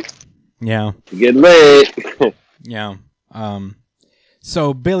man, yeah, get lit. Yeah.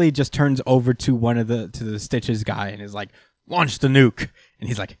 So Billy just turns over to the Stitches guy and is like, launch the nuke, and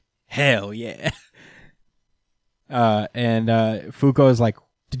he's like, hell yeah. And Fuko is like,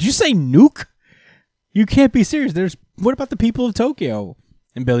 did you say nuke? You can't be serious. What about the people of Tokyo?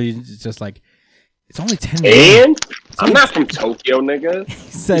 And Billy is just like, it's only 10 million. And I'm not from Tokyo, nigga.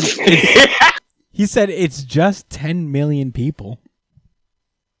 He said it's just 10 million people.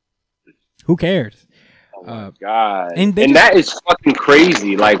 Who cares? Oh my god! And that is fucking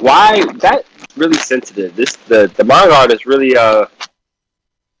crazy. Like, why? That's really sensitive. The manga art is really I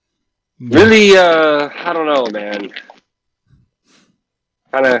don't know, man.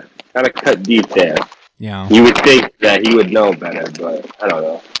 Kind of cut deep there. Yeah. You would think that he would know better, but I don't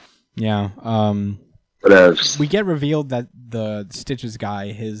know. Yeah. We get revealed that the Stitches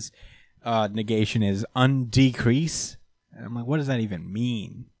guy, his negation is undecrease. And I'm like, what does that even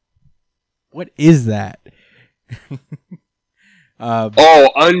mean? What is that?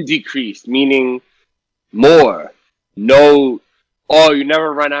 Undecreased, meaning more. No. Oh, you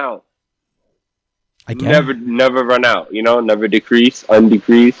never run out. I guess. Never run out. You know, never decrease,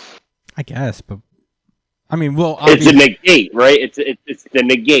 undecrease. I guess, but I mean, well, it's a negate, right? It's the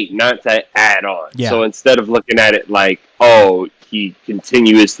negate, not to add on. Yeah. So instead of looking at it like, oh, he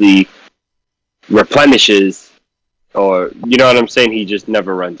continuously replenishes. Or, you know what I'm saying? He just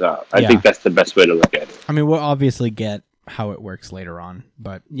never runs out. I think that's the best way to look at it. I mean, we'll obviously get how it works later on.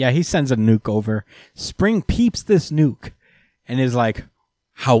 But, yeah, he sends a nuke over. Spring peeps this nuke and is like,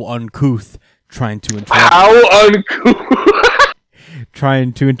 how uncouth, trying to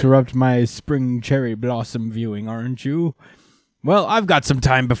interrupt my spring cherry blossom viewing, aren't you? Well, I've got some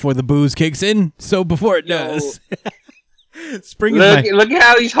time before the booze kicks in, so before it does... Spring look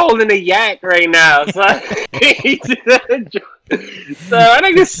how he's holding a yak right now. So I think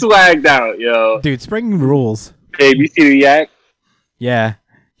it's swagged out, yo. Dude, Spring rules. Babe, you see the yak? Yeah.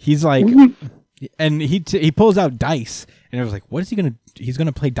 He's like, and he pulls out dice, and I was like, what is he gonna? He's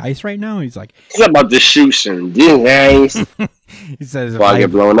gonna play dice right now. He's like, he's about to shoot some dice. He says, "If I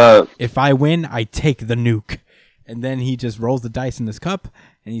get blown up, if I win, I take the nuke." And then he just rolls the dice in this cup,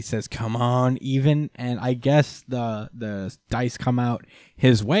 and he says, "Come on, even." And I guess the dice come out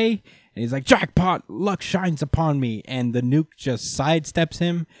his way, and he's like, "Jackpot! Luck shines upon me." And the nuke just sidesteps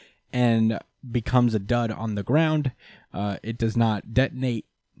him and becomes a dud on the ground. It does not detonate.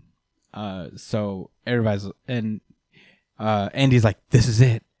 So everybody's Andy's like, "This is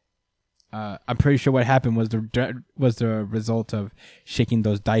it." I'm pretty sure what happened was the result of shaking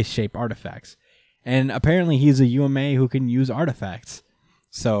those dice-shaped artifacts. And apparently he's a UMA who can use artifacts.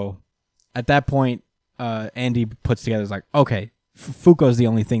 So at that point, Andy puts together, is like, okay, Fuko's the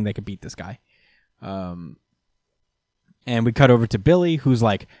only thing that could beat this guy. And we cut over to Billy, who's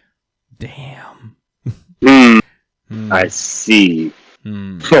like, damn. I see.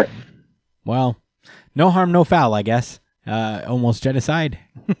 Well, no harm, no foul, I guess. Almost genocide.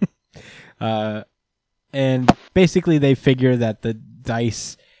 And basically they figure that the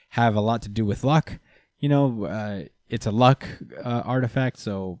dice have a lot to do with luck. You know, it's a luck artifact,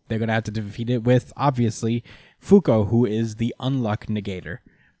 so they're going to have to defeat it with, obviously, Fuko, who is the unluck negator.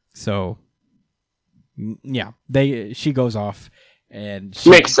 So, yeah, she goes off, and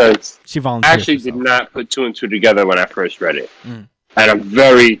makes sense. She volunteers. I actually did not put two and two together when I first read it. And I'm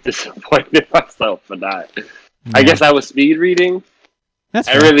very disappointed myself for that. Yeah. I guess I was speed reading. That's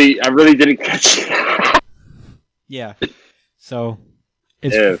I really didn't catch it. Yeah. So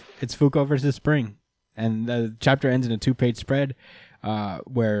it's Fuko versus Spring, and the chapter ends in a 2-page spread,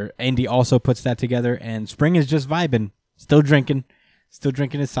 where Andy also puts that together, and Spring is just vibing, still drinking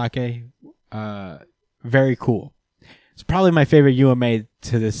his sake. Very cool. It's probably my favorite UMA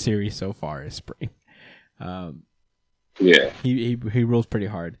to this series so far is Spring. Yeah, he rules pretty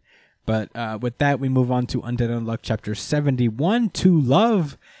hard. But with that, we move on to Undead Unluck chapter 71, To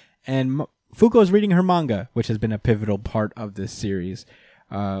Love, and Fuko's reading her manga, which has been a pivotal part of this series.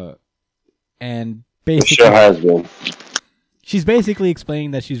 And basically, sure has been. She's basically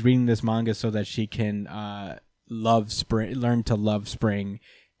explaining that she's reading this manga so that she can love Spring, learn to love Spring,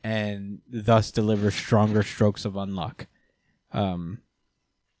 and thus deliver stronger strokes of unluck.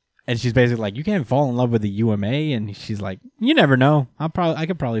 And she's basically like, you can't fall in love with the UMA, and she's like, you never know. I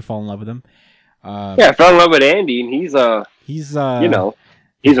could probably fall in love with him. I fell in love with Andy, and he's he's a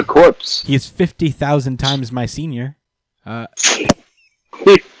corpse. He's 50,000 times my senior. Let's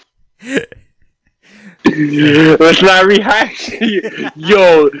not rehash.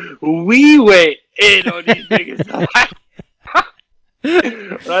 Yo, we went in on these niggas.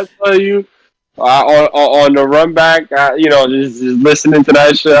 I tell you, on the run back, just listening to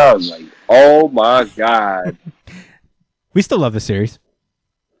that shit, I was like, oh my god. We still love the series.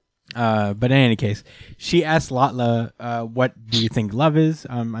 But in any case, she asked Latla, what do you think love is?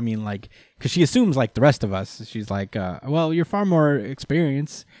 Because she assumes like the rest of us. She's like, well, you're far more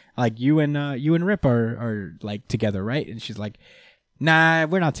experienced. Like you and Rip are like together, right? And she's like, nah,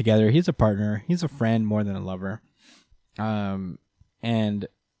 we're not together. He's a partner. He's a friend more than a lover. And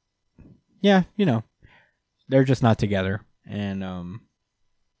yeah, they're just not together. And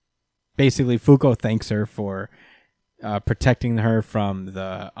basically, Fuko thanks her for protecting her from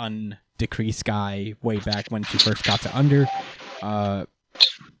the undecree sky way back when she first got to Under.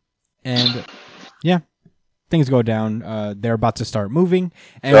 And yeah, things go down. They're about to start moving,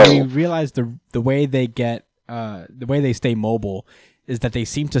 and we realize the way they stay mobile is that they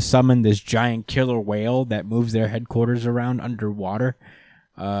seem to summon this giant killer whale that moves their headquarters around underwater.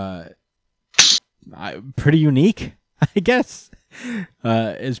 Pretty unique, I guess.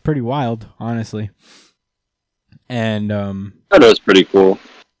 It's pretty wild, honestly. And that was pretty cool.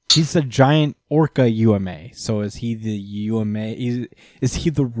 He's a giant orca UMA. So is he the UMA? Is he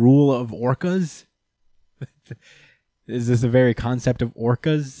the rule of orcas? Is this the very concept of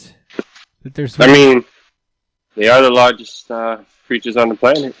orcas that there's? I mean, they are the largest creatures on the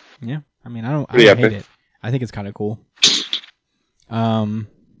planet. Yeah, I don't hate it. I think it's kind of cool.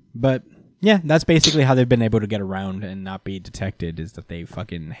 But yeah, that's basically how they've been able to get around and not be detected, is that they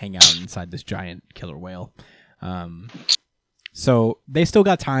fucking hang out inside this giant killer whale. So they still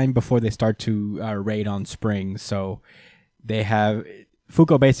got time before they start to raid on Spring. So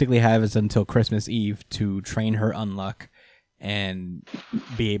Fuko basically has until Christmas Eve to train her Unluck and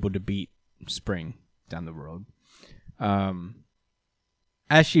be able to beat Spring down the road.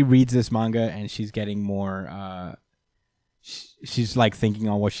 As she reads this manga and she's getting more, she's like thinking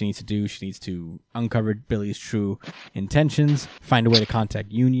on what she needs to do. She needs to uncover Billy's true intentions, find a way to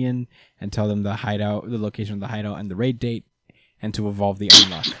contact Union and tell them the location of the hideout and the raid date, and to evolve the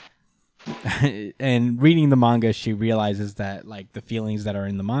Unluck. And reading the manga, she realizes that like the feelings that are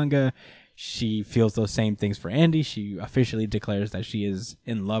in the manga, she feels those same things for Andy. She officially declares that she is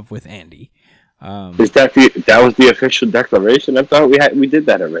in love with Andy. Is that was the official declaration? I thought we did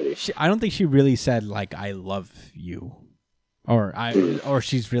that already. I don't think she really said like I love you, or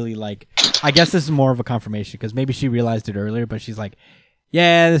she's really like. I guess this is more of a confirmation because maybe she realized it earlier, but she's like,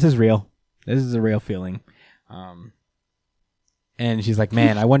 yeah, this is real. This is a real feeling. And she's like,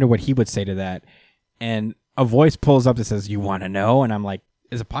 man, I wonder what he would say to that. And a voice pulls up that says, you want to know? And I'm like,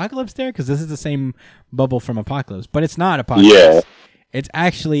 is Apocalypse there? Because this is the same bubble from Apocalypse. But it's not Apocalypse. Yeah. It's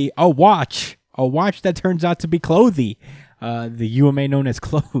actually a watch. A watch that turns out to be Clothy. The UMA known as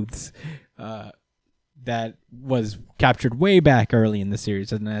Clothes. That was captured way back early in the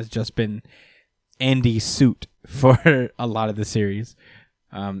series and has just been Andy's suit for a lot of the series.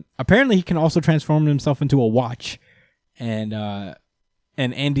 Apparently, he can also transform himself into a watch. And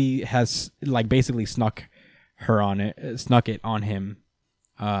Andy has like basically snuck it on him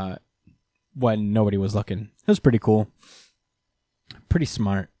when nobody was looking. It was pretty cool, pretty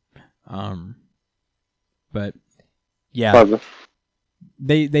smart. But yeah,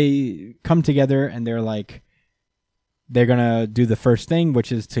 they come together and they're like, they're gonna do the first thing,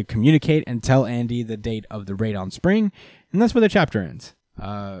 which is to communicate and tell Andy the date of the raid on Spring, and that's where the chapter ends.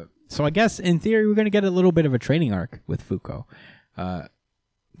 So I guess in theory we're gonna get a little bit of a training arc with Fuko. I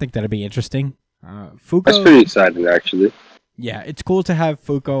think that'd be interesting. Fuko, that's pretty exciting, actually. Yeah, it's cool to have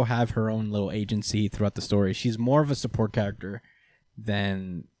Fuko have her own little agency throughout the story. She's more of a support character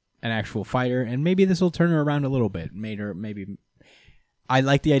than an actual fighter, and maybe this will turn her around a little bit. I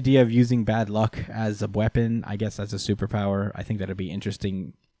like the idea of using bad luck as a weapon. I guess as a superpower. I think that'd be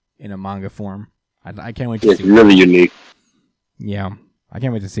interesting in a manga form. I can't wait to see. It's really unique. Yeah. I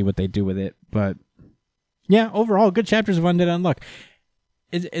can't wait to see what they do with it, but yeah, overall, good chapters of Undead Unluck.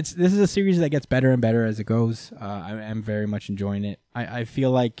 This is a series that gets better and better as it goes. I'm very much enjoying it. I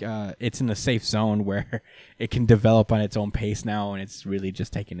feel like it's in a safe zone where it can develop on its own pace now, and it's really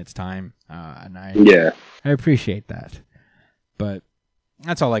just taking its time. And I appreciate that. But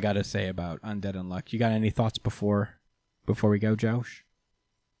that's all I got to say about Undead Unluck. You got any thoughts before we go, Josh?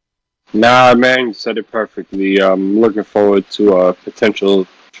 Nah, man, you said it perfectly. I'm looking forward to a potential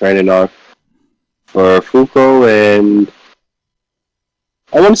training on for Fuko, and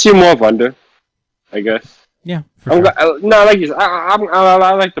I want to see more of Under, I guess. Yeah, for sure. No, like you,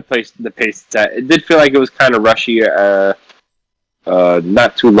 I like the pace it's at. It did feel like it was kind of rushy, not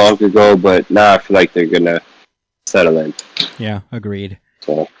too long ago, but now I feel like they're gonna settle in. Yeah, agreed.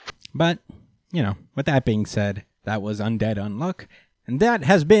 So, but with that being said, that was Undead Unluck, and that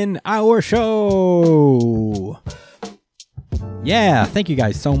has been our show. Yeah, thank you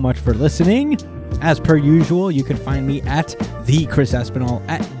guys so much for listening. As per usual, you can find me at the Chris Espinal,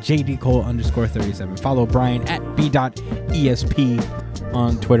 at jdcole_37. Follow Brian at b.esp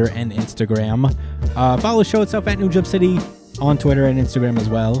on Twitter and Instagram. Follow the show itself at New Jump City on Twitter and Instagram as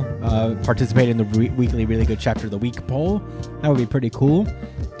well. Participate in the weekly Really Good Chapter of the Week poll. That would be pretty cool.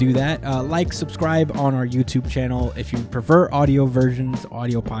 Do that. Like, subscribe on our YouTube channel. If you prefer audio versions,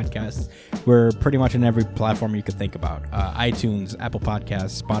 audio podcasts, we're pretty much in every platform you could think about. iTunes, Apple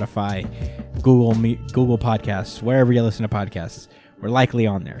Podcasts, Spotify, Google Podcasts, wherever you listen to podcasts. We're likely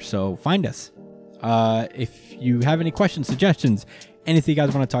on there, so find us. If you have any questions, suggestions, anything you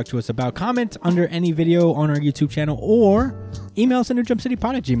guys want to talk to us about, comment under any video on our YouTube channel or email us at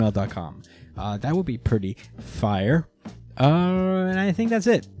newjumpcitypod@gmail.com. That would be pretty fire. And I think that's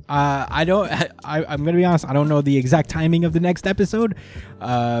it. I'm going to be honest, I don't know the exact timing of the next episode.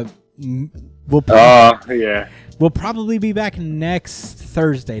 We'll probably be back next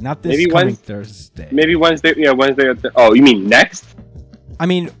Thursday, not this coming Thursday. Maybe Wednesday. Yeah, Wednesday. Oh, you mean next? I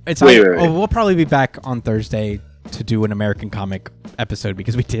mean, it's wait. We'll probably be back on Thursday to do an American comic episode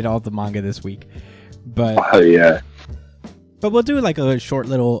because we did all the manga this week. But but we'll do like a short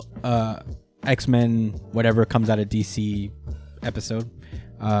little X-Men whatever comes out of DC episode,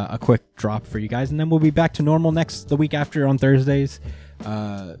 a quick drop for you guys, and then we'll be back to normal the week after on Thursdays.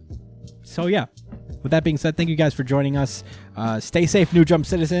 So yeah, with that being said, thank you guys for joining us. Stay safe, New Jump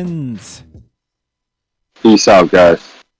citizens. Peace out, guys.